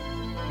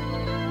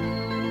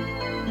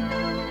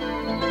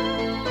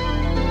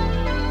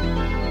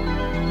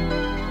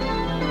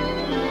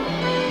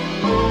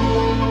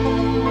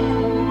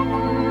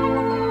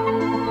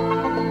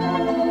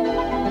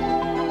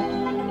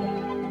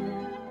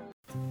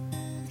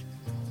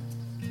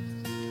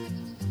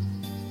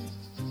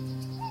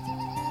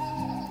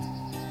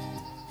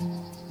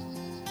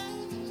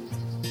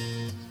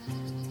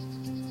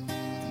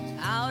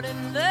 Out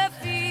in the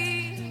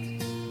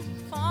field,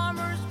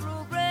 farmers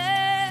grew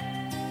bread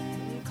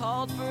and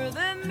called for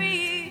the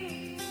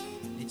meat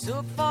they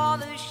took for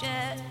the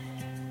shed.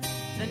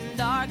 Then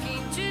dark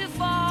came to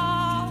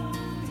fall,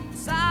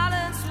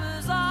 silence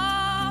was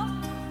all,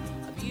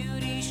 a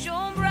beauty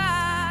shone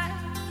bright,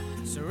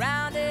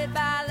 surrounded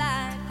by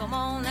light. Come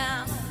on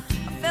now,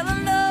 I fell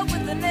in love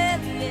with the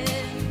Nelly,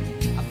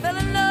 I fell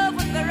in love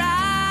with their eyes,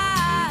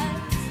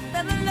 I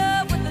fell in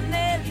love with the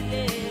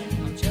Nelly.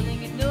 I'm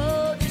telling you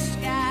no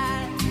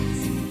disguise,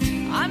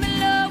 I'm in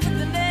love with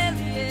the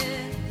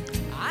Nelly,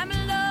 I'm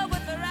in love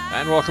with their eyes.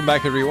 And welcome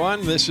back,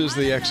 everyone. This is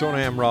the X Zone.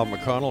 I am Rob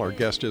McConnell. Our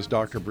guest is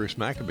Dr. Bruce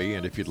McCABEE.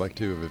 And if you'd like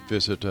to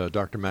visit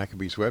Dr.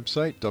 McCABEE's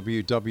website,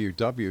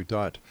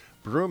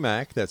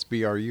 www.brumac, that's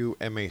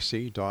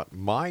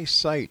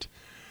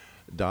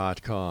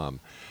brumac.mysite.com.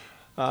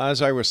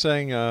 As I was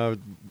saying,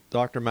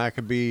 Dr.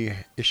 McCABEE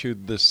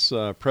issued this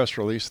press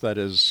release that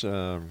is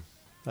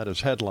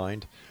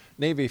headlined,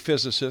 Navy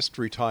physicist,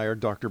 retired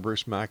Dr.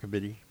 Bruce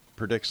McCABEE,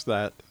 predicts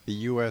that the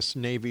U.S.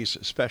 Navy's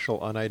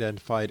Special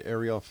Unidentified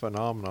Aerial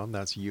Phenomenon,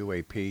 that's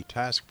UAP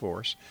Task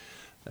Force,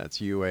 that's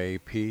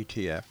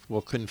UAPTF,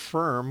 will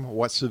confirm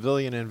what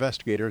civilian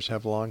investigators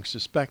have long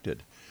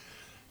suspected.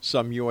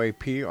 Some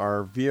UAP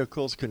are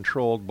vehicles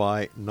controlled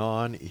by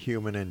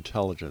non-human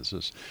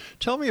intelligences.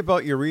 Tell me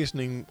about your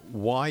reasoning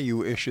why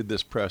you issued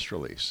this press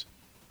release.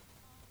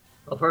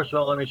 Well, first of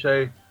all, let me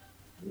say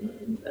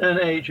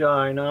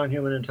NHI,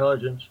 non-human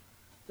intelligence,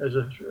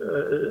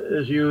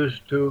 is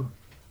used to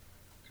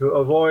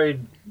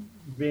avoid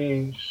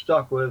being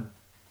stuck with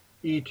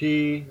ET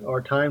or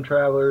time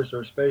travelers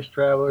or space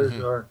travelers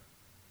or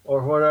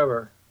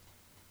whatever.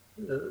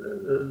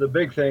 The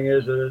big thing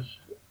is that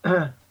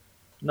it's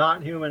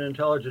not human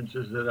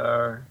intelligences that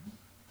are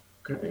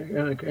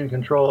in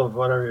control of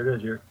whatever it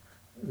is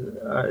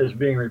is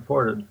being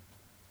reported.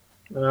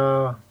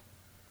 This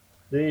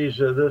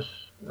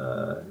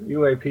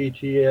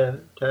UAPT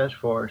task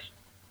force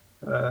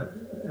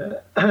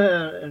and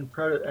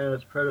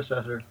its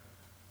predecessor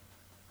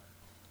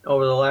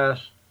over the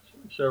last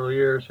several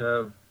years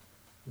have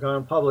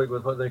gone public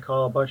with what they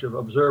call a bunch of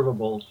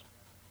observables,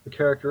 the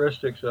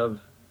characteristics of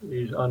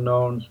these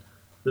unknowns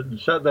that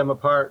set them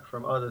apart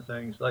from other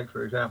things, like,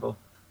 for example,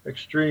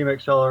 extreme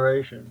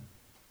acceleration,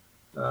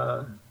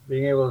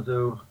 being able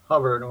to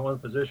hover in one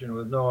position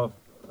with no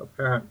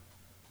apparent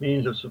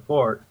means of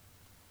support.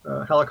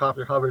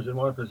 Helicopter hovers in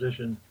one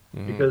position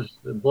because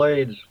the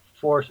blades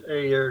force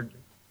air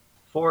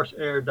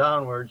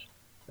downwards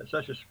at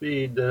such a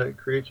speed that it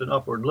creates an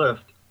upward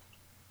lift.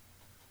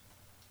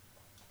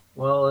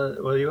 Well,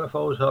 with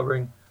UFOs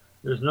hovering,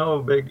 there's no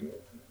big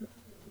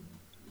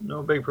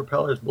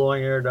propellers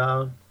blowing air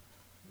down.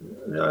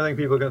 The only thing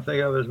people can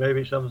think of is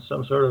maybe some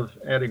sort of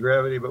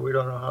anti-gravity, but we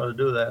don't know how to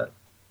do that.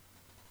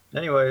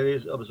 Anyway,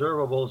 these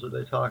observables that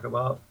they talk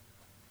about,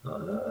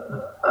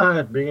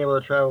 being able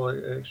to travel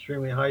at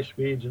extremely high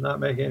speeds and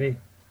not make any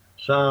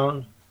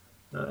sound,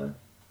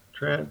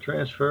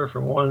 transfer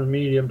from one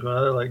medium to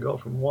another, like go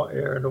from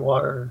air into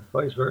water, and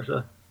vice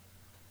versa.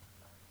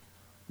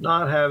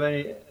 Not have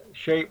any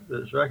shape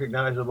that's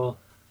recognizable.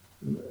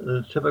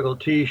 The typical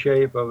T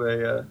shape of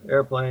a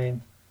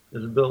airplane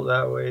is built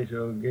that way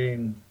to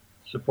gain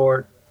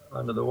support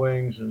under the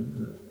wings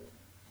and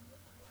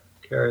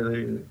carry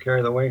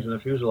the wings and the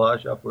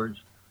fuselage upwards.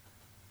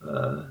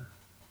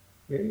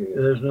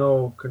 There's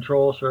no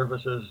control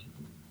surfaces,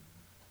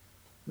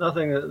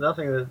 nothing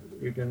that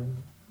you can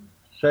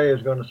say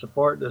is going to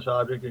support this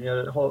object, and yet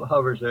it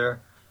hovers there,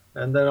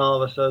 and then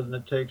all of a sudden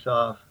it takes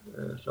off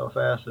so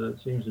fast that it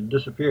seems to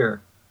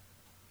disappear.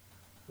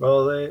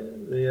 Well,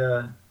 Louis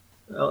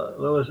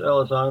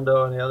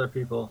Elizondo and the other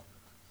people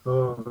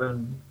who have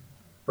been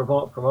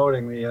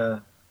promoting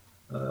the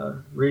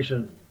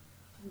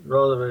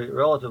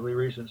relatively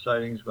recent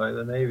sightings by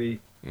the Navy,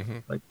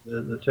 like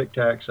the Tic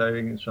Tac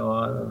sighting and so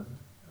on,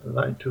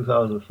 in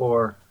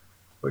 2004,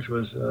 which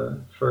was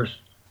first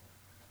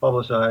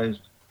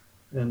publicized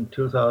in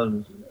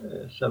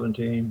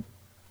 2017.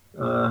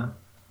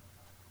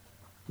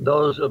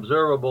 Those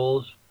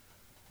observables,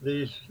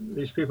 these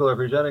people are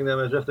presenting them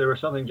as if they were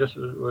something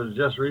was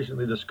just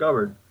recently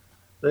discovered.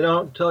 They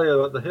don't tell you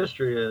what the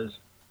history is.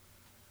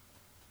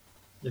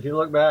 If you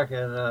look back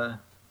in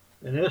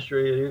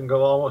history, you can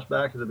go almost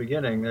back to the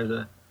beginning.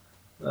 There's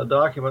a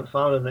document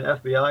found in the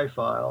FBI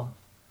file,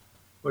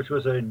 which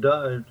was a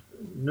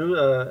new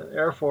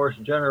Air Force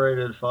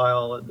generated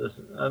file,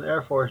 an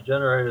Air Force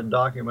generated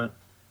document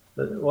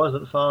that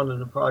wasn't found in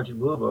the Project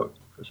Blue Book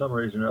for some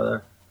reason or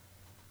other.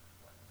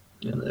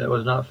 And it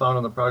was not found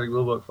in the Project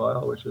Blue Book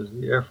file, which is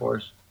the Air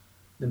Force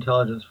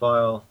intelligence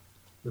file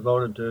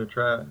devoted to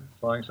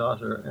flying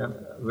saucer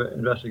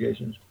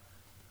investigations.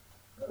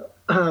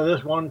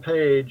 This one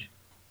page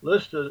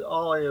listed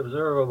all the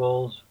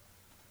observables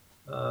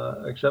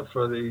except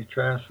for the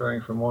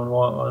transferring from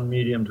one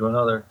medium to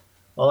another.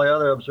 All the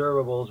other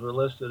observables were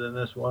listed in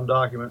this one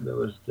document that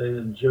was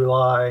dated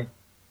July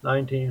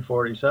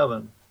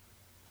 1947.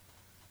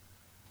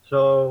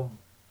 So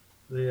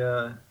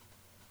the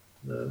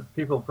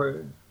people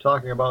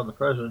talking about the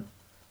present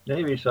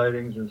Navy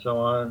sightings and so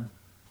on,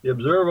 the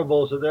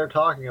observables that they're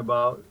talking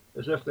about,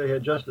 as if they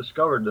had just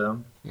discovered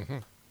them,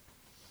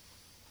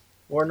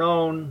 were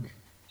known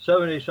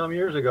 70-some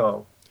years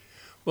ago.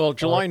 Well,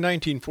 July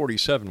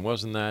 1947,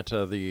 wasn't that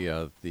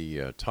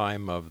the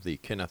time of the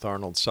Kenneth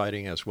Arnold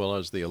sighting as well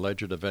as the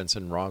alleged events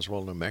in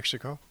Roswell, New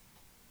Mexico?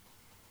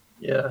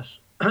 Yes,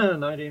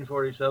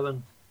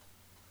 1947.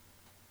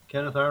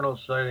 Kenneth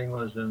Arnold's sighting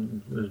was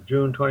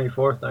June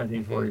 24th,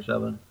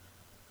 1947.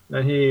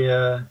 And he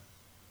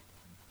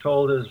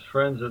told his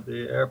friends at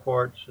the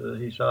airports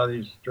he saw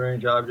these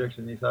strange objects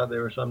and he thought they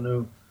were some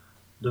new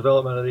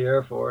development of the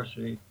Air Force.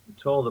 And he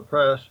told the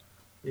press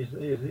he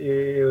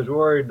was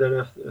worried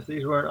that if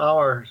these weren't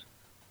ours,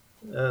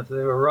 if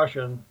they were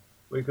Russian,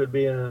 we could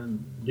be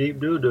in deep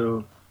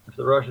doo-doo if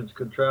the Russians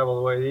could travel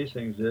the way these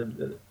things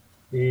did.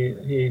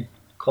 He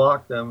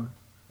clocked them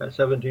at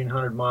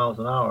 1,700 miles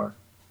an hour.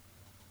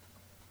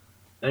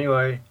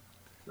 Anyway,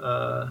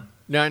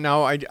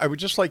 now I would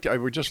just like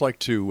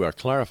to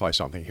clarify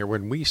something here.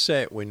 When we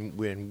say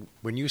when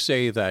you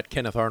say that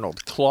Kenneth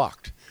Arnold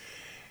clocked,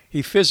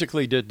 he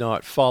physically did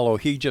not follow.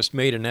 He just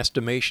made an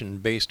estimation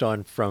based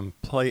on from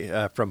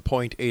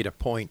point A to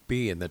point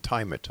B and the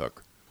time it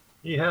took.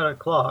 He had a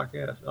clock,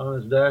 yes,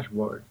 on his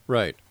dashboard.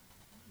 Right.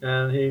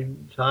 And he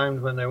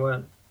timed when they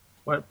went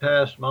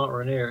past Mount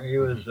Rainier. He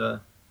was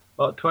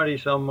about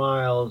 20-some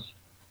miles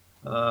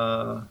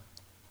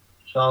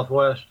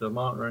southwest of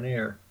Mount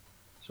Rainier.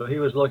 So he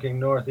was looking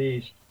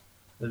northeast.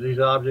 As these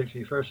objects,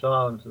 he first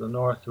saw them to the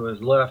north to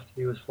his left.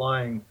 He was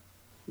flying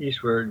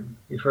eastward.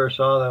 He first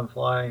saw them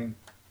flying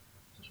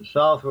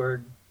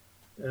southward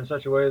in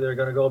such a way they're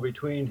going to go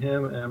between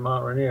him and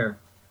Mount Rainier.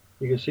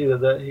 He could see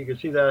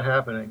that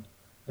happening.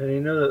 And he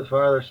knew that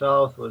farther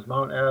south was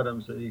Mount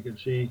Adams that he could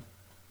see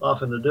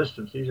off in the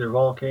distance. These are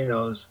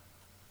volcanoes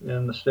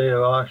in the state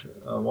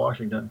of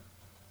Washington.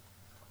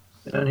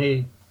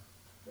 And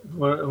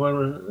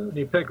when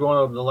he picked one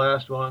of them, the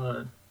last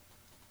one,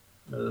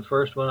 the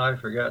first one, I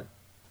forget.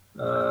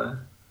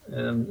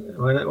 And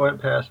when it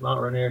went past Mount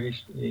Rainier,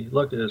 he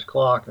looked at his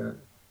clock and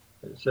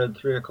it said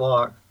 3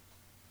 o'clock.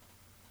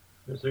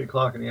 It was 3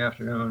 o'clock in the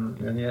afternoon,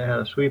 and he had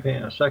a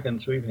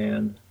second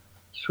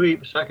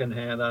second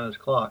hand on his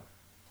clock.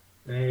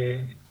 And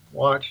he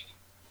watched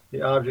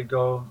the object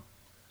go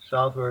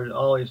southward.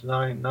 All these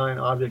nine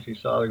objects he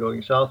saw, they're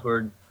going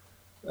southward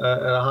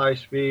at a high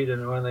speed,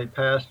 and when they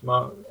passed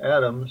Mount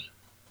Adams,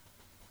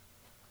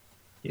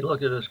 he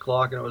looked at his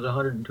clock, and it was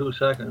 102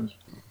 seconds.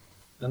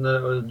 And then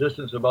it was a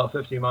distance of about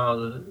 50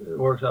 miles. It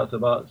works out to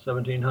about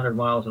 1,700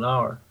 miles an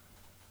hour.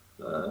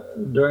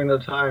 During the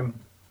time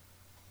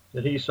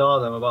that he saw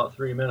them, about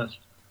 3 minutes.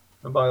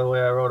 And by the way,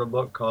 I wrote a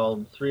book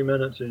called 3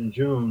 Minutes in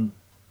June,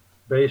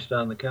 based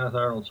on the Kenneth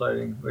Arnold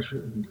sighting, which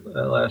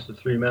lasted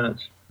 3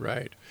 minutes.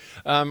 Right.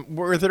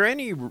 Were there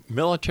any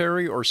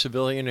military or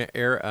civilian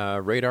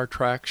radar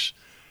tracks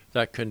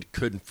that could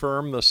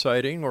confirm the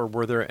sighting, or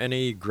were there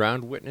any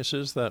ground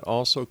witnesses that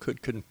also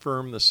could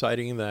confirm the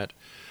sighting that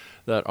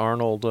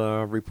Arnold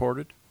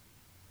reported?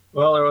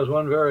 Well, there was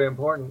one very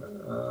important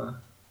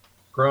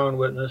ground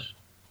witness.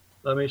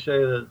 Let me say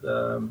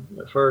that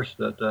at first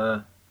that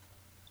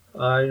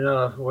I'm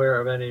not aware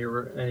of any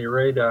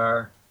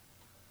radar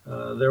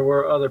there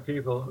were other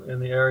people in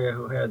the area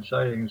who had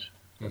sightings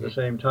at the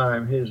same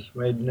time. He's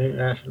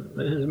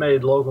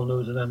made local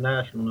news and then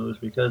national news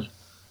because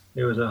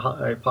he was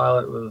a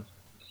pilot with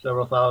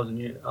several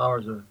thousand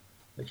hours of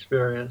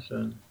experience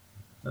and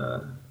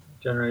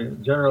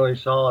generally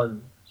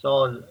solid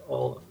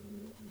old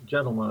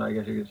gentleman, I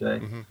guess you could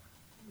say.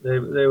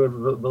 They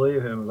would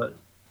believe him, but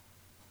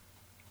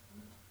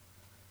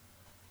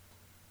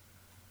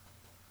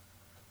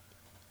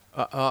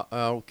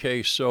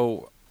okay,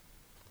 so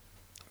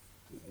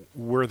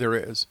were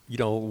there,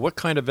 what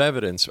kind of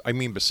evidence? I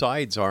mean,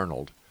 besides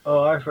Arnold.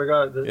 Oh, I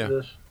forgot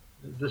that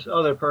this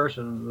other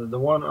person, the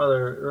one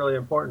other really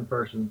important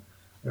person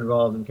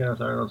involved in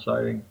Kenneth Arnold's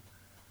sighting,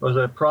 was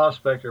a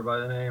prospector by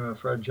the name of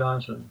Fred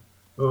Johnson,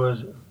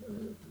 who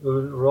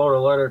wrote a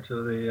letter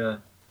to the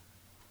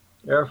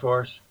Air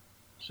Force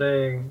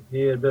saying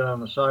he had been on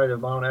the side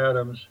of Mount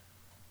Adams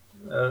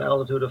at an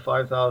altitude of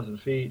 5,000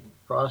 feet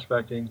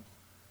prospecting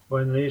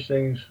when these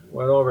things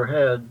went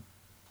overhead,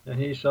 and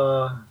he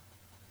saw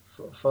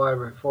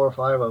four or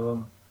five of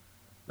them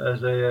as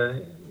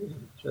they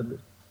said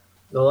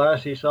the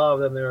last he saw of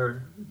them, they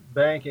were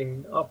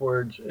banking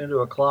upwards into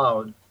a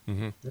cloud,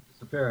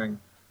 disappearing.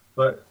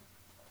 But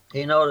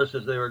he noticed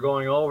as they were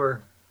going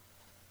over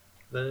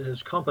that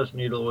his compass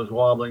needle was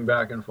wobbling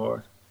back and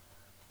forth.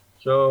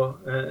 So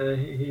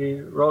he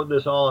wrote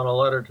this all in a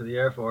letter to the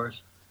Air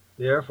Force.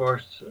 The Air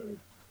Force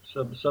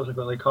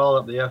subsequently called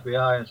up the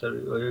FBI and said,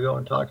 "Will you go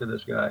and talk to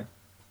this guy?"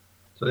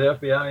 So the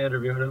FBI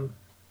interviewed him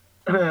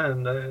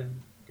and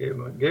gave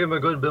him a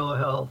good bill of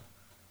health.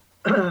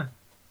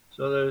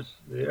 So there's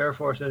the Air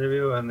Force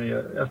interview and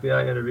the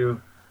FBI interview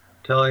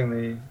telling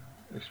the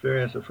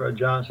experience of Fred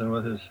Johnson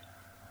with his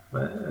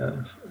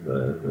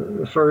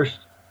the first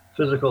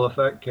physical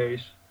effect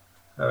case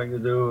having to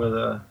do with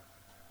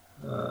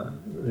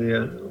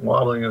the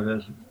wobbling of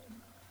his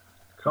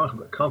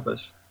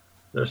compass.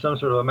 There's some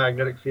sort of a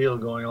magnetic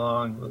field going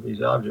along with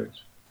these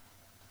objects.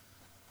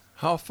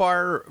 How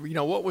far,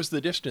 what was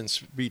the distance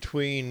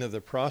between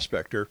the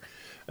prospector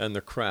and the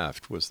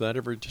craft? Was that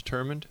ever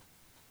determined?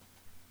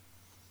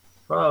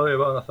 Probably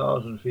about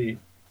 1,000 feet.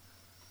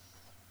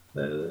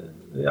 The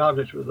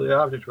objects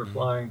were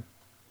flying.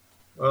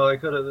 Well, they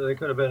could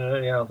have been at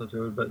any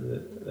altitude, but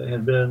they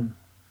had been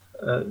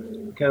at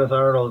Kenneth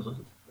Arnold's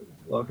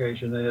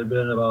location. They had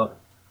been about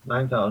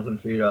 9,000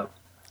 feet up.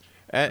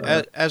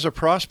 As a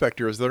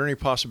prospector, is there any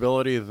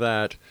possibility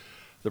that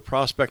the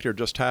prospector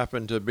just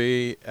happened to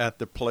be at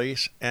the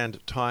place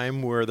and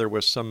time where there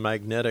was some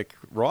magnetic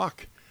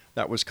rock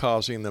that was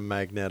causing the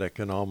magnetic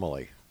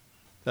anomaly?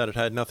 That it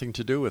had nothing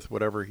to do with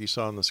whatever he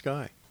saw in the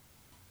sky?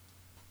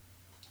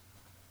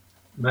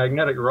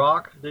 Magnetic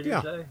rock, did you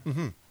say?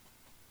 Mm-hmm.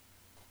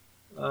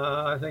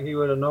 I think he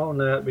would have known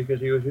that because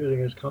he was using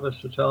his compass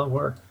to tell him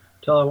what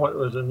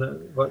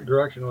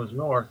direction was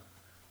north.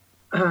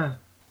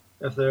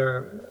 If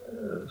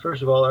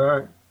first of all,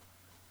 I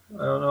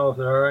don't know if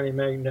there are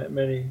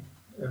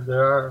if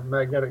there are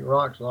magnetic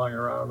rocks lying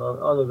around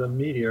other than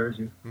meteors.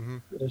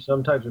 There's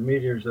some types of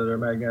meteors that are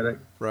magnetic.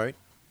 Right.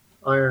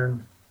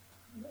 Iron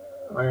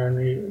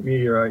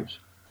meteorites.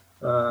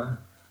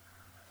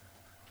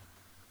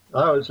 I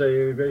would say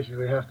you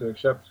basically have to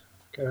accept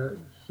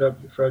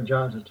Fred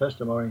Johnson's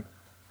testimony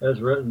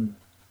as written.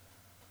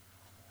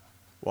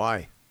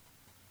 Why?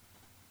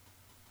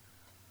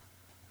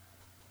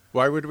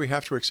 Why would we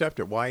have to accept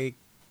it? Why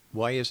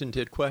isn't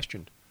it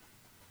questioned?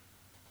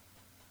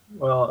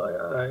 Well,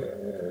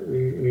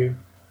 you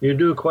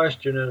do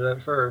question it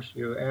at first.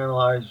 You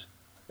analyze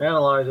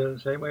it in the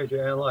same way as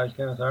you analyze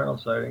Kenneth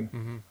Arnold's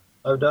sighting.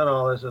 I've done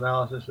all this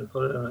analysis and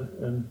put it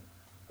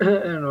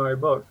in my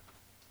book.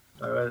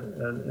 I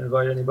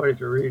invite anybody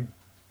to read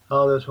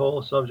how this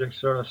whole subject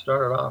sort of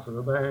started off with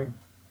a bang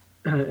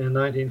in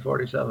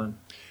 1947.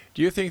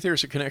 Do you think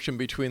there's a connection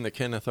between the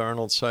Kenneth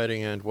Arnold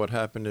sighting and what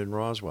happened in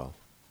Roswell?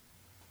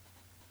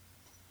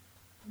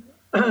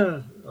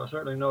 Well,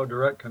 certainly no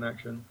direct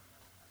connection.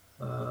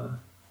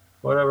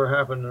 Whatever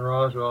happened in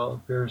Roswell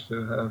appears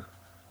to have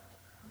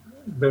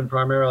been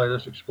primarily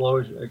this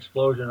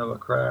explosion of a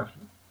craft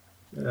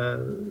that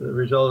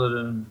resulted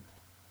in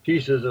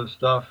pieces of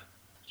stuff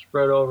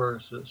spread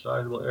over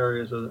sizable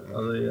areas of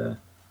the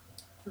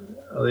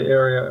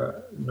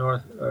area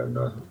northwest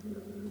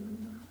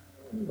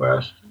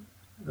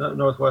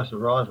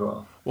of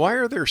Roswell. Why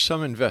are there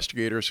some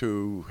investigators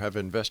who have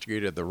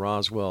investigated the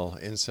Roswell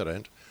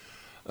incident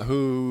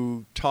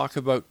who talk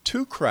about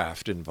two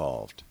craft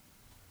involved?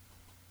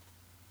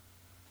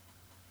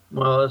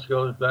 Well, this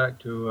goes back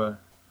to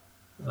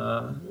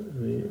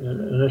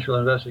the initial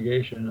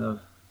investigation of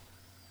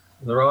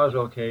the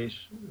Roswell case.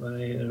 When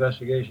the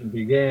investigation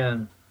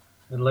began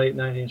in late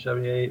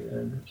 1978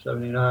 and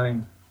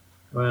 79,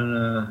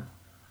 when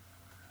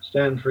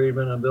Stanton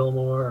Friedman and Bill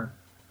Moore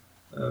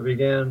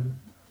began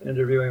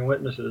interviewing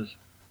witnesses.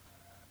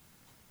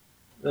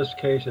 This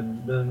case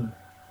had been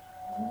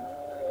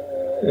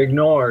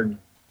ignored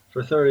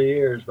for 30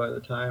 years by the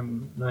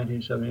time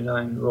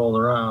 1979 rolled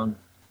around.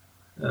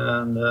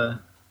 And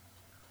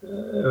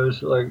it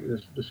was like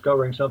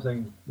discovering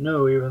something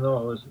new, even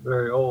though it was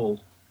very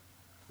old.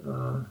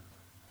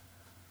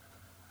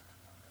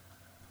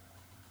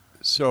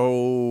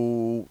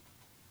 So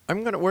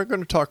we're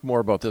going to talk more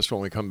about this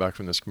when we come back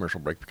from this commercial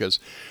break, because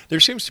there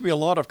seems to be a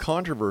lot of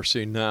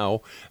controversy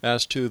now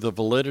as to the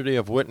validity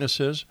of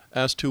witnesses,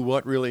 as to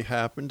what really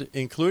happened,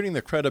 including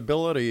the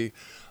credibility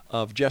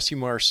of Jesse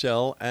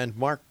Marcel and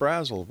Mark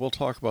Brazel. We'll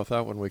talk about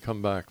that when we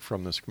come back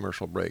from this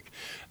commercial break.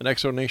 And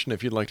Exo Nation,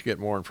 if you'd like to get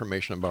more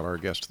information about our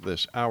guest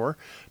this hour,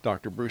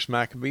 Dr. Bruce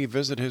McCABEE,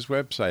 visit his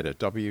website at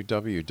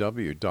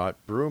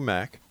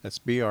www.brumac, that's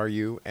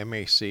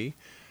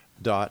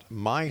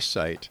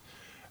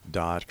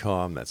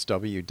BRUMAC.mysite.com. That's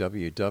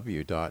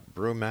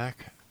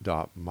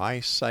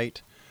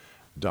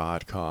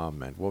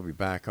www.brumac.mysite.com. And we'll be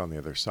back on the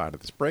other side of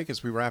this break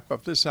as we wrap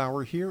up this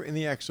hour here in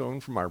the X Zone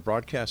from our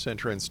broadcast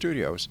center and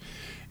studios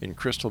in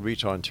Crystal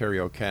Beach,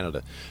 Ontario,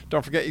 Canada.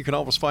 Don't forget, you can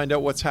always find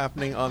out what's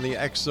happening on the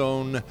X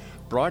Zone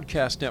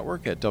broadcast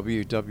network at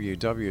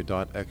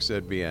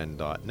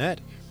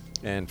www.xzbn.net.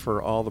 And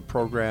for all the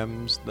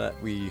programs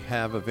that we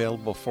have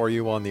available for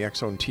you on the X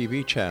Zone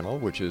TV channel,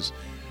 which is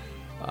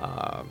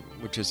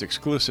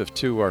exclusive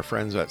to our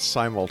friends at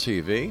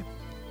SimulTV,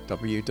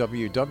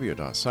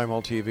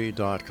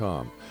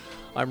 www.simultv.com.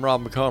 I'm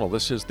Rob McConnell.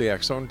 This is the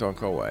X Zone. Don't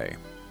go away.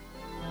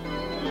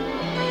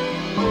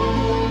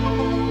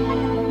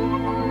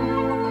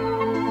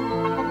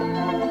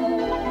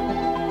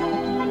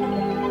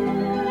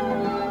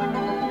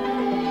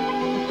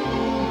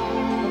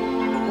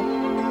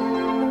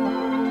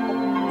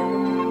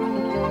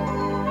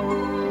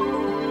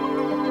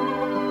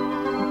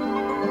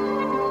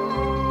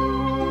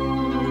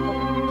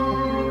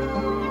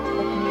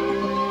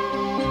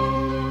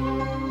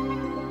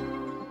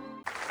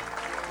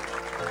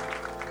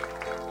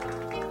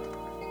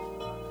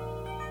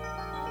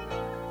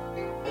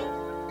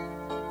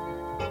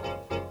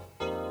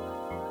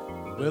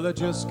 Well, I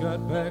just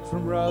got back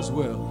from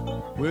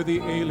Roswell, where the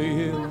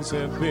aliens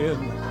have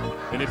been.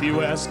 And if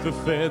you ask the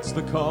feds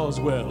the cause,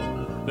 well,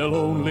 they'll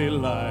only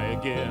lie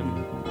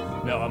again.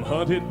 Now I'm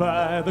hunted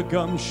by the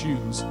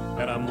gumshoes,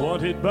 and I'm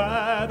wanted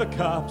by the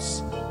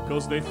cops,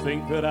 'cause they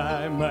think that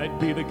I might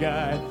be the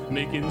guy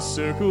making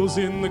circles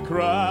in the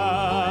crops.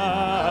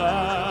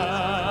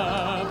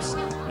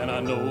 And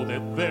I know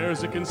that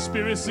there's a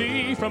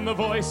conspiracy from the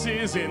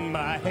voices in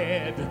my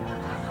head.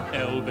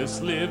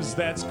 Elvis lives,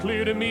 that's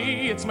clear to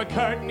me. It's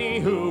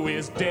McCartney who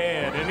is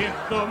dead. And if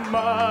the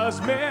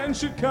Mars men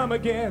should come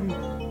again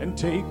and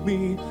take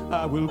me,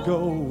 I will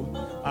go.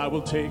 I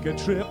will take a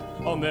trip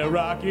on their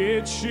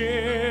rocket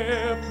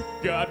ship.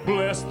 God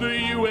bless the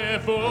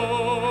UFO.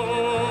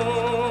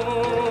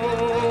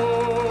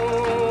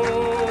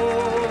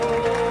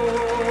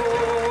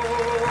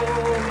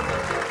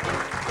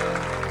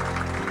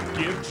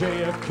 Give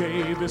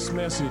JFK this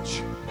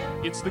message.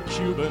 It's the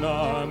Cuban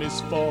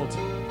Army's fault.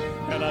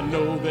 And I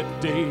know that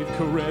Dave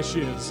Koresh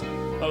is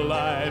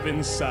alive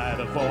inside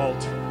a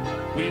vault.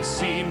 We've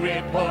seen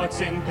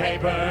reports in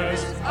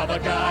papers of a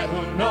guy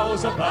who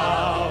knows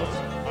about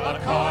a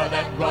car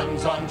that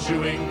runs on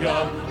chewing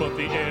gum, but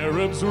the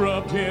Arabs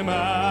rubbed him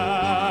out.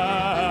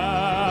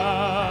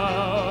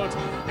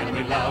 And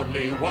we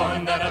loudly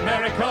warn that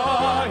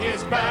America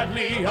is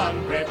badly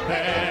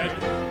unprepared.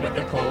 With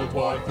the Cold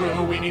War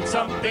through, we need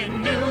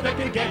something new that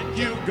can get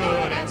you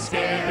good and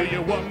scared. Do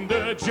you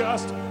wonder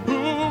just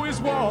who is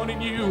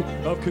warning you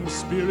of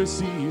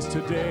conspiracies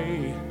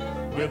today?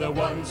 We're the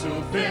ones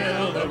who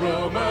fill the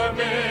rumor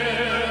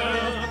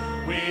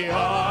mill. We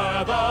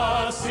are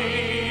the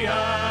CIA.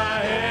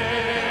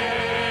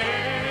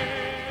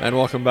 And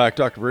welcome back.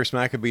 Dr. Bruce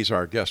McCABEE is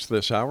our guest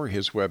this hour.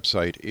 His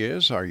website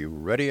is, are you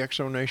ready,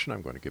 Exo Nation?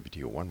 I'm going to give it to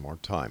you one more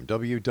time.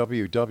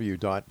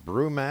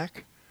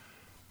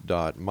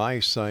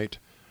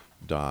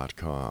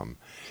 www.brumac.mysite.com.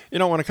 You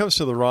know, when it comes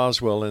to the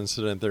Roswell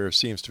incident, there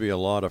seems to be a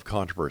lot of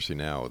controversy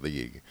now.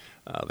 The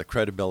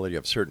credibility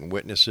of certain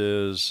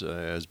witnesses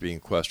is being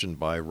questioned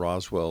by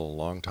Roswell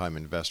longtime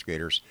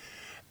investigators.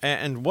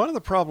 And one of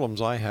the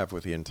problems I have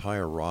with the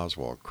entire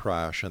Roswell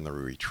crash and the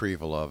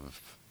retrieval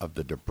of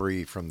the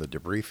debris from the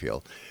debris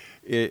field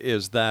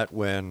is that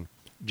when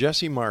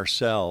Jesse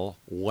Marcel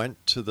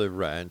went to the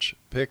ranch,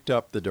 picked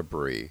up the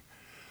debris,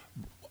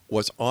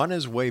 was on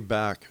his way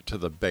back to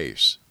the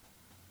base,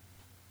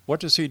 what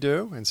does he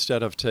do?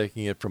 Instead of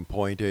taking it from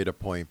point A to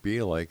point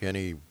B like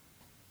any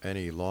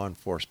law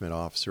enforcement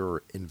officer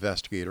or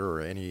investigator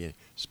or any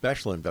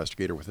special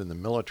investigator within the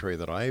military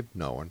that I've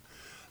known,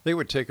 they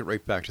would take it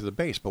right back to the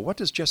base. But what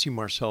does Jesse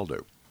Marcel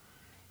do?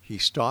 He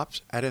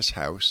stops at his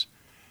house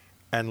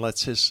and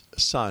lets his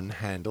son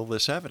handle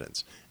this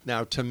evidence.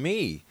 Now, to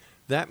me,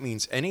 that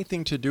means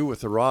anything to do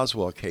with the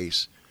Roswell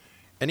case,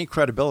 any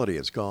credibility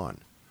is gone.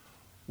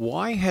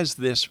 Why has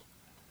this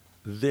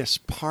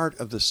part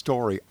of the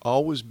story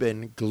always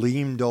been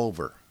gleamed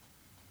over?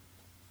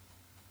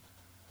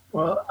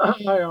 Well, I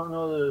don't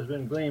know that it's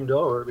been gleamed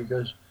over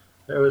because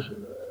it was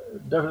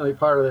definitely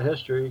part of the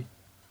history.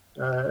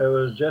 It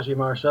was Jesse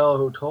Marcel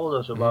who told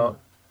us about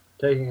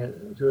taking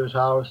it to his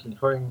house and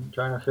trying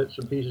to fit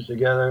some pieces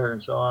together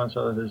and so on,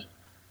 so that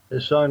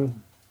his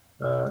son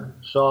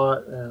saw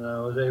it and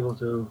was able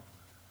to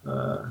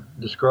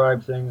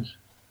describe things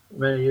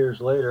many years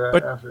later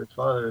after his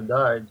father had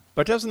died.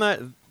 But doesn't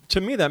that,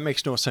 to me, that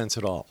makes no sense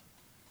at all.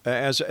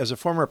 As a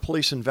former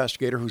police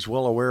investigator who's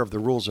well aware of the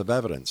rules of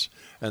evidence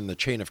and the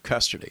chain of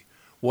custody,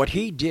 what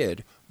he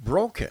did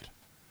broke it,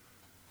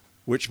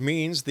 which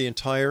means the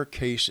entire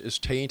case is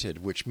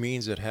tainted, which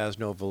means it has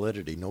no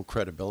validity, no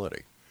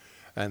credibility.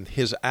 And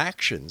his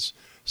actions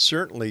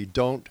certainly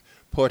don't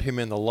put him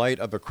in the light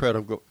of a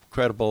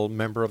credible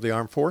member of the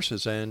armed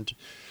forces and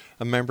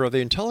a member of the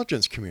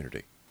intelligence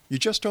community. You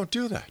just don't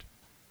do that.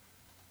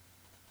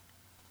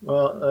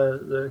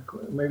 Well,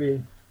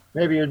 maybe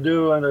you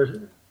do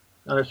under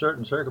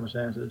certain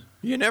circumstances.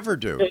 You never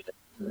do.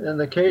 In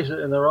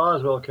the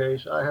Roswell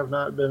case, I have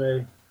not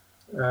been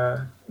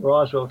a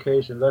Roswell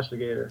case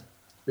investigator,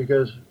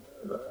 because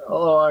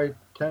although I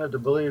tended to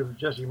believe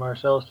Jesse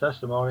Marcel's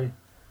testimony,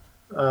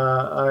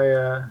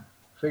 I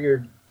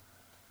figured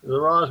the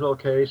Roswell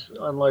case,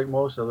 unlike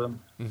most of them,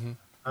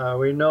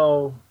 we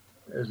know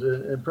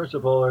in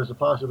principle there's a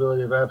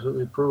possibility of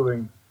absolutely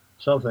proving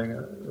something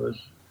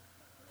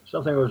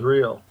was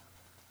real.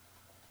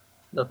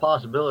 The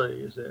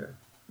possibility is there.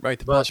 Right,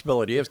 the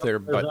possibility is there,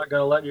 but it's not going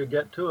to let you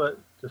get to it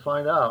to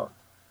find out.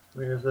 I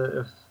mean, if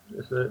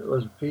it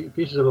was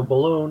pieces of a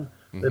balloon,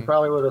 they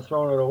probably would have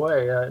thrown it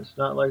away. It's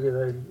not likely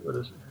they would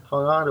have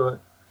hung on to it.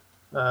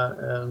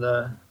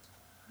 And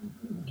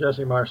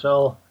Jesse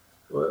Marcel,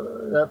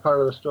 that part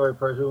of the story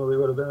presumably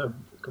would have been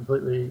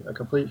a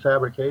complete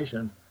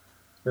fabrication,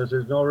 because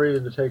there's no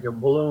reason to take a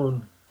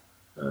balloon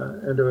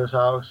into his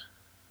house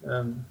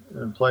and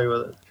play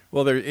with it.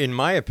 Well, in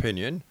my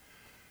opinion,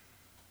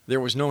 there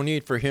was no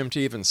need for him to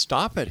even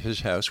stop at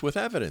his house with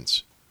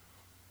evidence.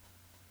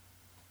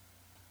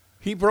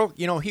 He broke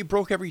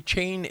every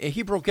chain.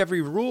 He broke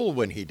every rule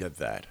when he did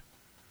that.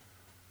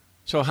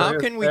 So how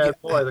can we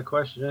get? Boy, the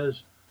question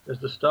is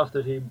the stuff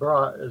that he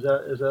brought, is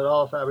that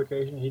all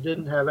fabrication? He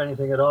didn't have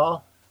anything at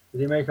all?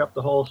 Did he make up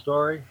the whole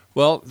story?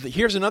 Well,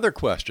 here's another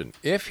question.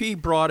 If he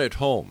brought it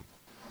home,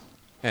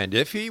 and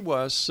if he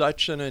was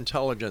such an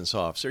intelligence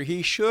officer,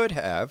 he should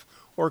have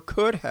or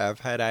could have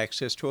had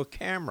access to a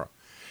camera.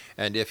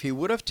 And if he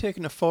would have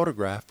taken a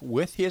photograph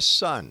with his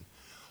son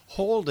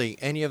holding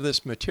any of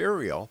this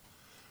material,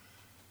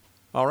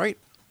 all right,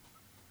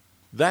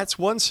 that's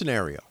one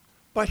scenario.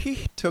 But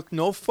he took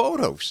no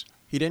photos.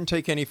 He didn't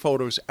take any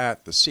photos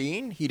at the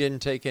scene. He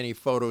didn't take any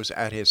photos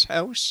at his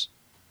house.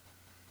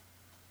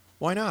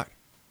 Why not?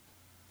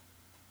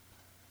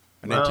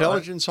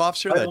 Intelligence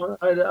officer?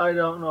 I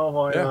don't know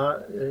why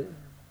not.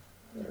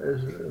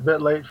 It's a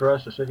bit late for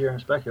us to sit here and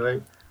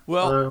speculate.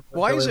 Well,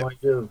 why is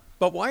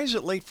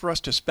it late for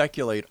us to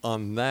speculate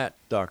on that,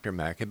 Dr.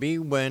 McCABEE,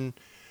 when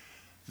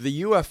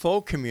the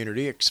UFO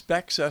community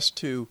expects us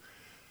to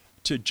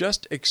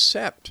just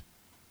accept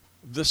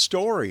the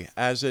story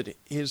as it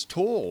is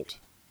told?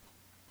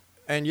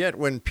 And yet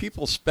when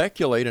people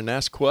speculate and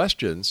ask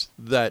questions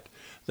that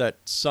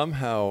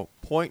somehow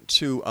point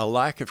to a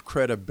lack of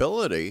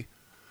credibility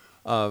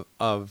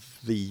of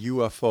the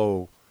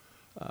UFO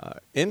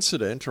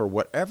incident or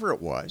whatever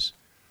it was,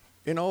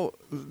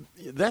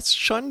 that's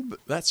shunned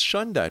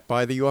at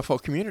by the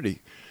UFO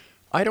community.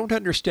 I don't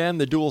understand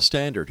the dual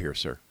standard here,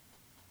 sir.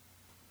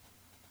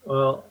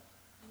 Well,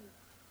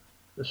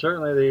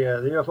 certainly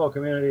the UFO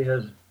community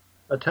has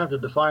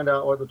attempted to find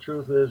out what the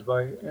truth is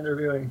by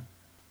interviewing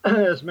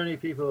as many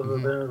people who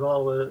have been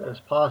involved with it as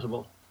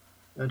possible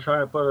and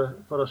trying to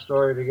put a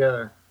story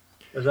together.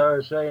 As I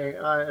was saying,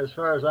 as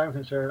far as I'm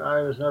concerned,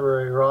 I was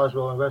never a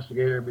Roswell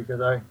investigator,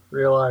 because I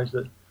realized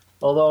that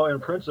although in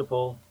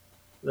principle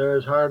there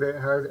is hard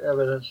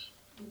evidence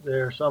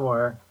there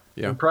somewhere,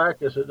 in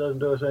practice it doesn't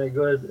do us any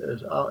good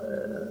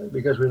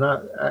because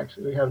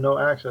we have no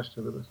access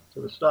to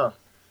the stuff.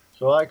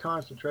 So I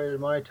concentrated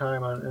my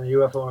time in a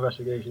UFO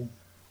investigation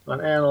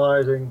on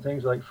analyzing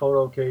things like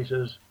photo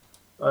cases,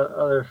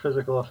 other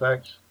physical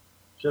effects,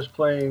 just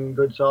plain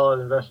good solid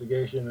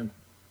investigation, and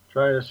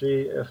trying to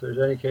see if there's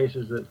any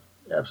cases that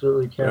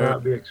absolutely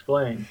cannot be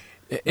explained.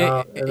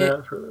 And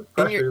that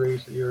press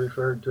release that you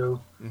referred to,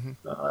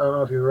 I don't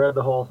know if you read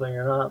the whole thing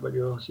or not, but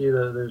you'll see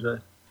that there's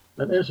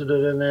an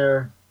incident in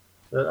there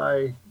that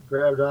I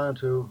grabbed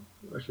onto,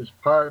 which is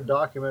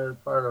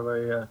documented part of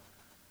a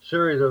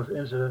series of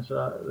incidents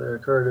that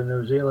occurred in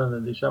New Zealand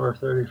on December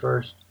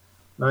 31st,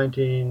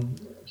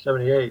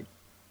 1978.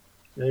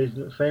 These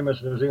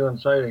famous New Zealand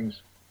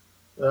sightings.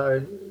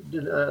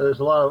 There's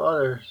a lot of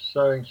other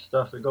sighting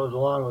stuff that goes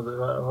along with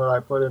what I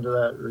put into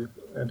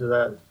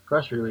that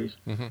press release.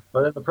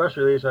 But in the press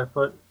release, I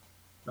put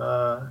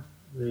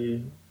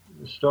the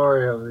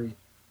story of the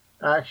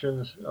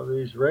actions of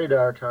these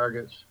radar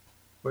targets,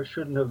 which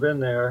shouldn't have been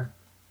there,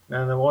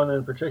 and the one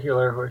in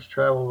particular which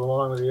traveled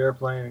along with the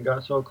airplane and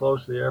got so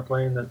close to the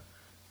airplane that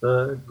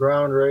the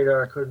ground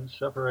radar couldn't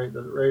separate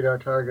the radar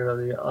target of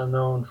the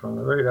unknown from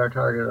the radar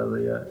target of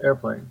the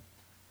airplane.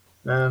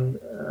 And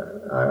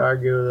I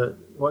argue that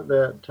what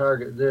that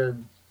target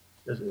did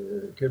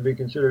could be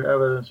considered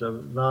evidence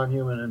of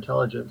non-human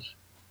intelligence.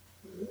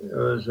 It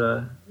was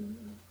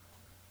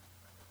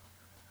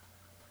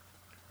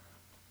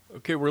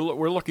Okay, we're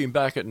looking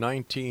back at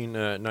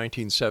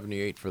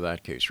 1978 for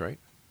that case, right?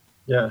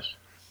 Yes.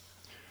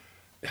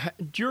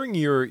 During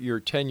your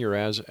tenure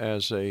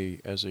as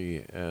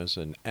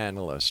an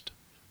analyst,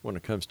 when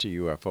it comes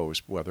to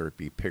UFOs, whether it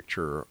be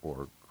picture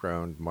or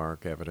ground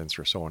mark evidence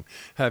or so on,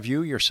 have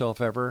you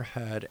yourself ever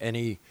had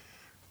any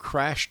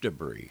crash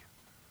debris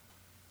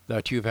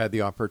that you've had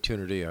the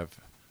opportunity of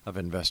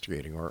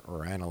investigating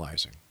or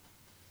analyzing?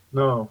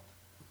 No.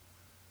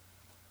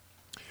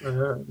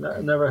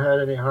 I never had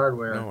any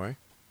hardware. No way.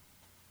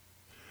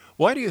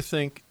 Why do you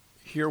think,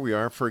 here we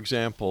are, for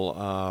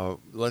example,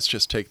 let's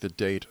just take the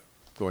date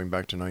going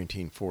back to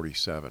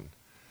 1947,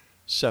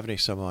 70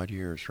 some odd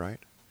years, right?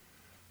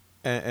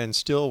 And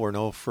still we're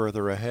no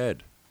further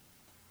ahead.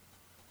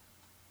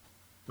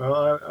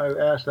 Well, I've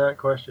asked that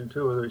question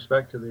too with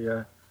respect to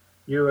the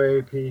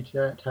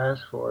UAP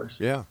task force.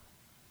 Yeah.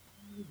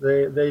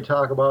 They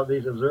talk about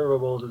these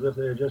observables as if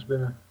they had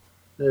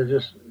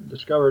just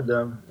discovered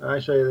them. I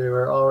say they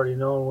were already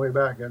known way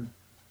back in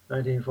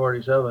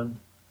 1947.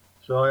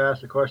 So I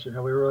asked the question,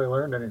 have we really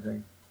learned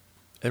anything?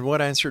 And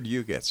what answer do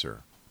you get,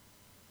 sir?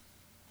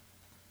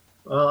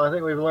 Well, I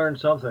think we've learned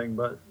something,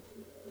 but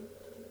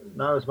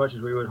not as much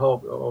as we would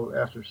hope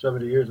after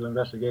 70 years of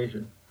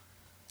investigation.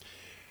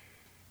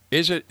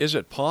 Is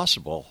it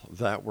possible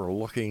that we're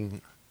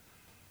looking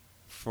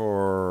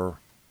for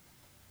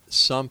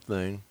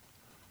something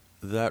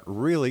that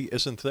really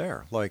isn't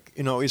there? Like,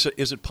 is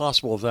it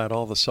possible that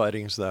all the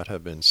sightings that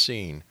have been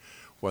seen,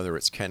 whether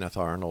it's Kenneth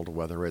Arnold,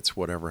 whether it's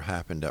whatever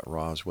happened at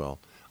Roswell,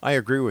 I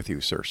agree with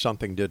you, sir,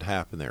 something did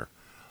happen there.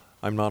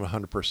 I'm not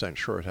 100%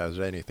 sure it has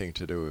anything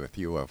to do with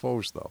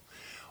UFOs, though.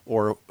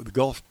 Or the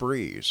Gulf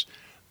Breeze.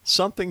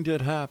 Something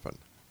did happen.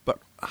 But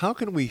how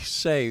can we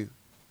say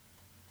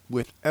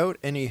without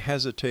any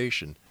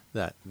hesitation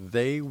that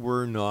they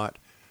were not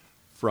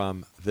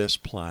from this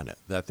planet,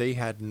 that they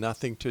had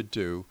nothing to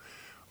do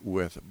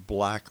with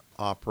black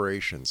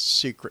operations,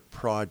 secret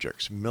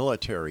projects,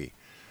 military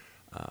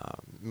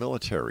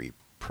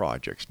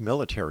projects,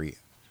 military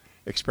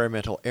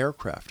experimental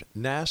aircraft,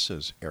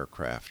 NASA's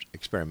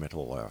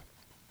experimental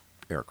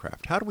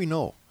aircraft? How do we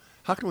know?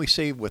 How can we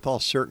say with all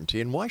certainty?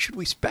 And why should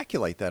we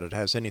speculate that it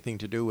has anything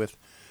to do with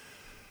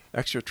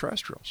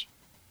extraterrestrials?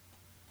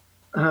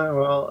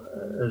 Well,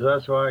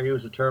 that's why I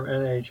use the term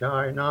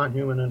NHI,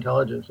 non-human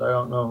intelligence. I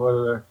don't know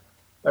whether they're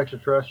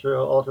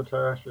extraterrestrial,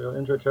 ultra-terrestrial,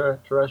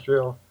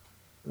 interterrestrial,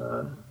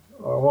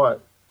 or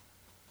what.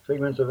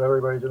 Figments of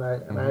everybody's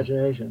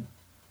imagination.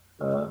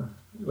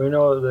 We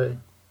know that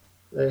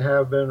they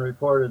have been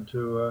reported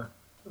to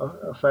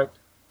affect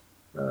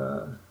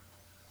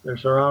their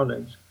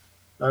surroundings.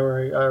 I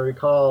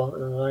recall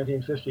in the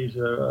 1950s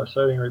a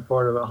sighting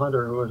report of a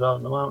hunter who was out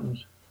in the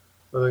mountains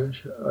with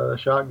a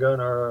shotgun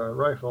or a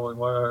rifle and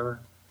whatever,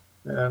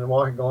 and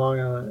walking along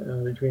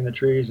in between the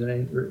trees, and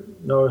he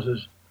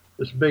notices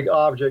this big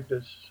object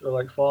that's sort of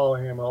like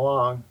following him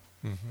along,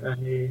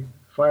 and he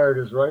fired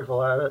his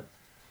rifle at it,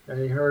 and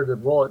he heard the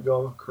bullet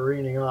go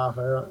careening off.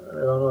 I don't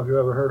know if you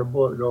ever heard a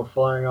bullet go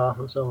flying off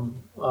of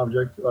some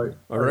object like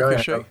a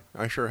ricochet.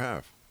 I sure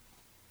have.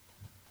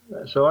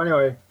 So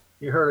anyway,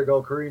 he heard it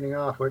go careening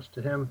off, which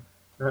to him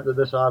meant that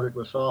this object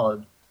was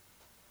solid.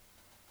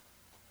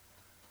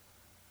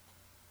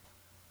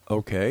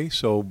 Okay,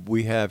 so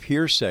we have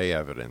hearsay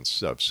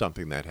evidence of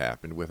something that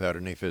happened without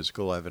any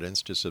physical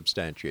evidence to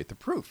substantiate the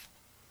proof,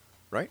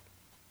 right?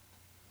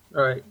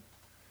 Right.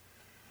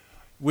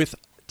 With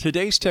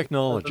today's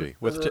technology,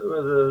 with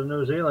the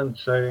New Zealand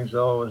sightings,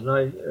 though, it was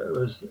nice. It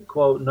was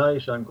quote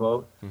nice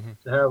unquote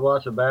to have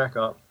lots of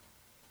backup.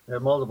 You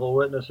have multiple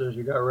witnesses.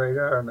 You got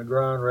radar on the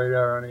ground,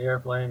 radar on the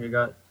airplane. You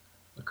got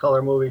a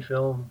color movie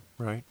film,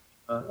 right,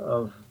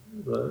 of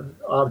the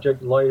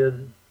object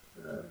lighted,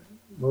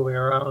 moving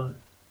around,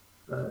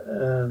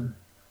 and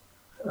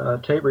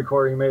tape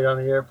recording made on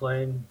the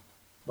airplane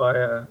by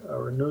a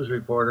news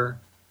reporter,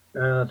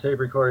 and a tape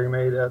recording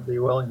made at the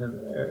Wellington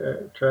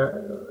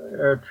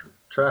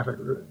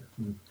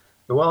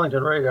the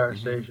Wellington radar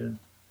station.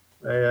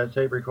 They had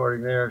tape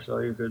recording there, so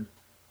you could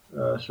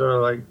sort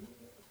of like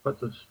put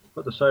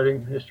the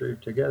sighting history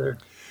together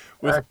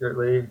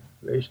accurately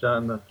based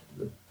on the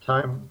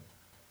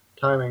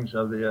timings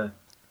of the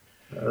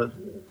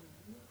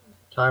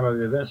time of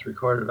the events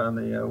recorded on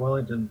the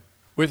Wellington.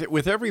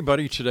 With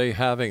everybody today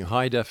having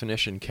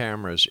high-definition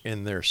cameras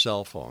in their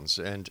cell phones,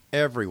 and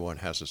everyone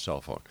has a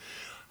cell phone,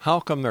 how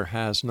come there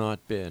has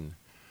not been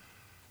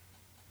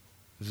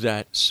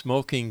that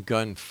smoking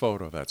gun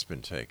photo that's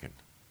been taken?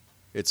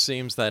 It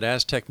seems that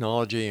as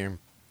technology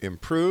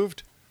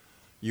improved,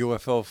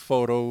 UFO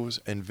photos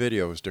and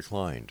videos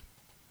declined.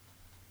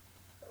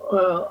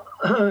 Well,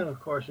 of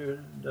course, it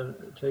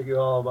would take you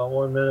all about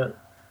 1 minute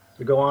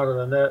to go onto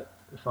the net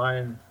to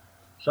find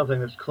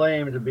something that's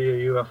claimed to be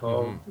a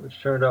UFO,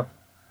 which turned up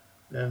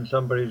in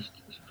somebody's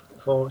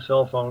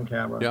cell phone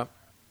camera. Yep.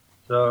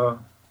 So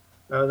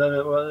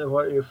then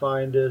what you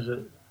find is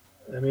that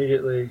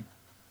immediately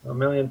a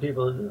million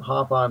people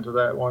hop onto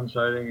that one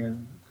sighting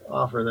and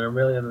offer their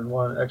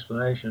 1,000,001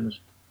 explanations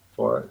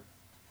for it.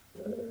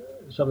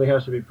 Something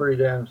has to be pretty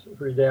damn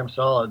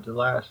solid to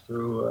last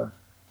through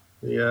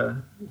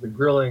the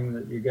grilling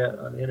that you get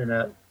on the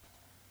internet,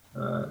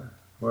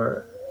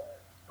 where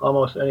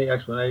almost any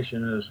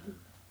explanation is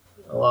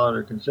allowed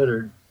or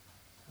considered,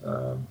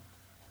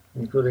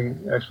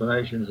 including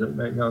explanations that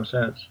make no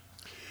sense.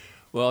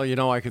 Well,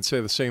 I could say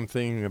the same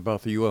thing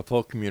about the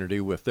UFO community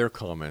with their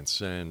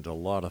comments, and a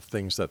lot of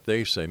things that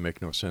they say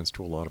make no sense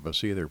to a lot of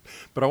us either.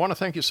 But I want to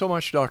thank you so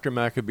much, Dr.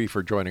 McCABEE,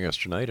 for joining us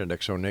tonight on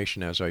X Zone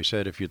Nation. As I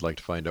said, if you'd like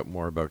to find out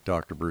more about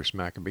Dr. Bruce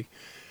McCABEE,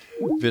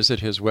 visit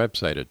his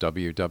website at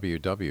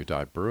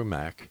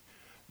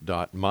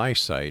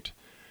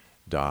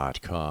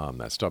www.brewmac.mysite.com.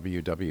 That's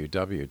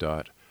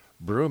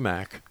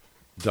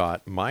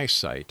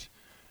www.brewmac.mysite.com.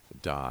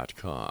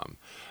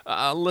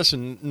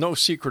 Listen, no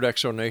secret,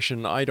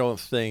 Exonation. I don't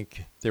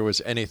think there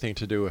was anything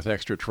to do with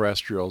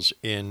extraterrestrials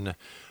in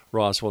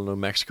Roswell, New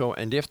Mexico.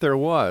 And if there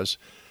was,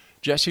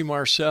 Jesse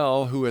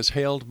Marcel, who is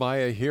hailed by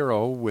a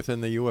hero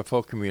within the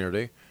UFO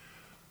community,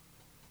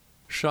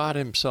 shot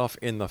himself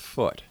in the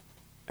foot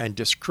and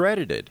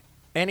discredited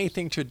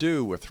anything to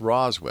do with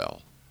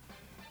Roswell.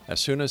 As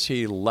soon as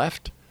he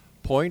left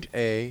Point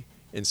A,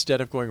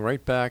 instead of going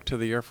right back to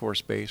the Air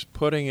Force Base,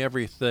 putting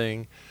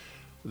everything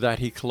that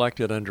he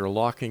collected under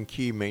lock and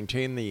key,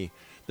 maintain the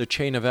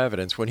chain of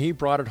evidence, when he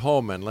brought it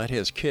home and let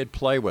his kid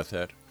play with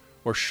it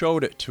or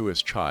showed it to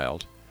his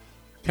child,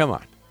 come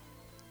on.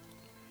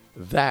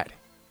 That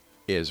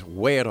is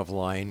way out of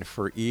line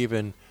for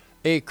even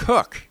a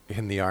cook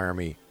in the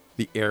Army,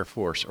 the Air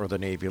Force, or the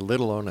Navy, let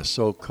alone a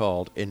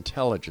so-called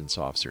intelligence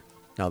officer.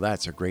 Now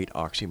that's a great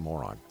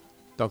oxymoron.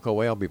 Don't go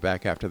away. I'll be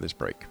back after this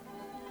break.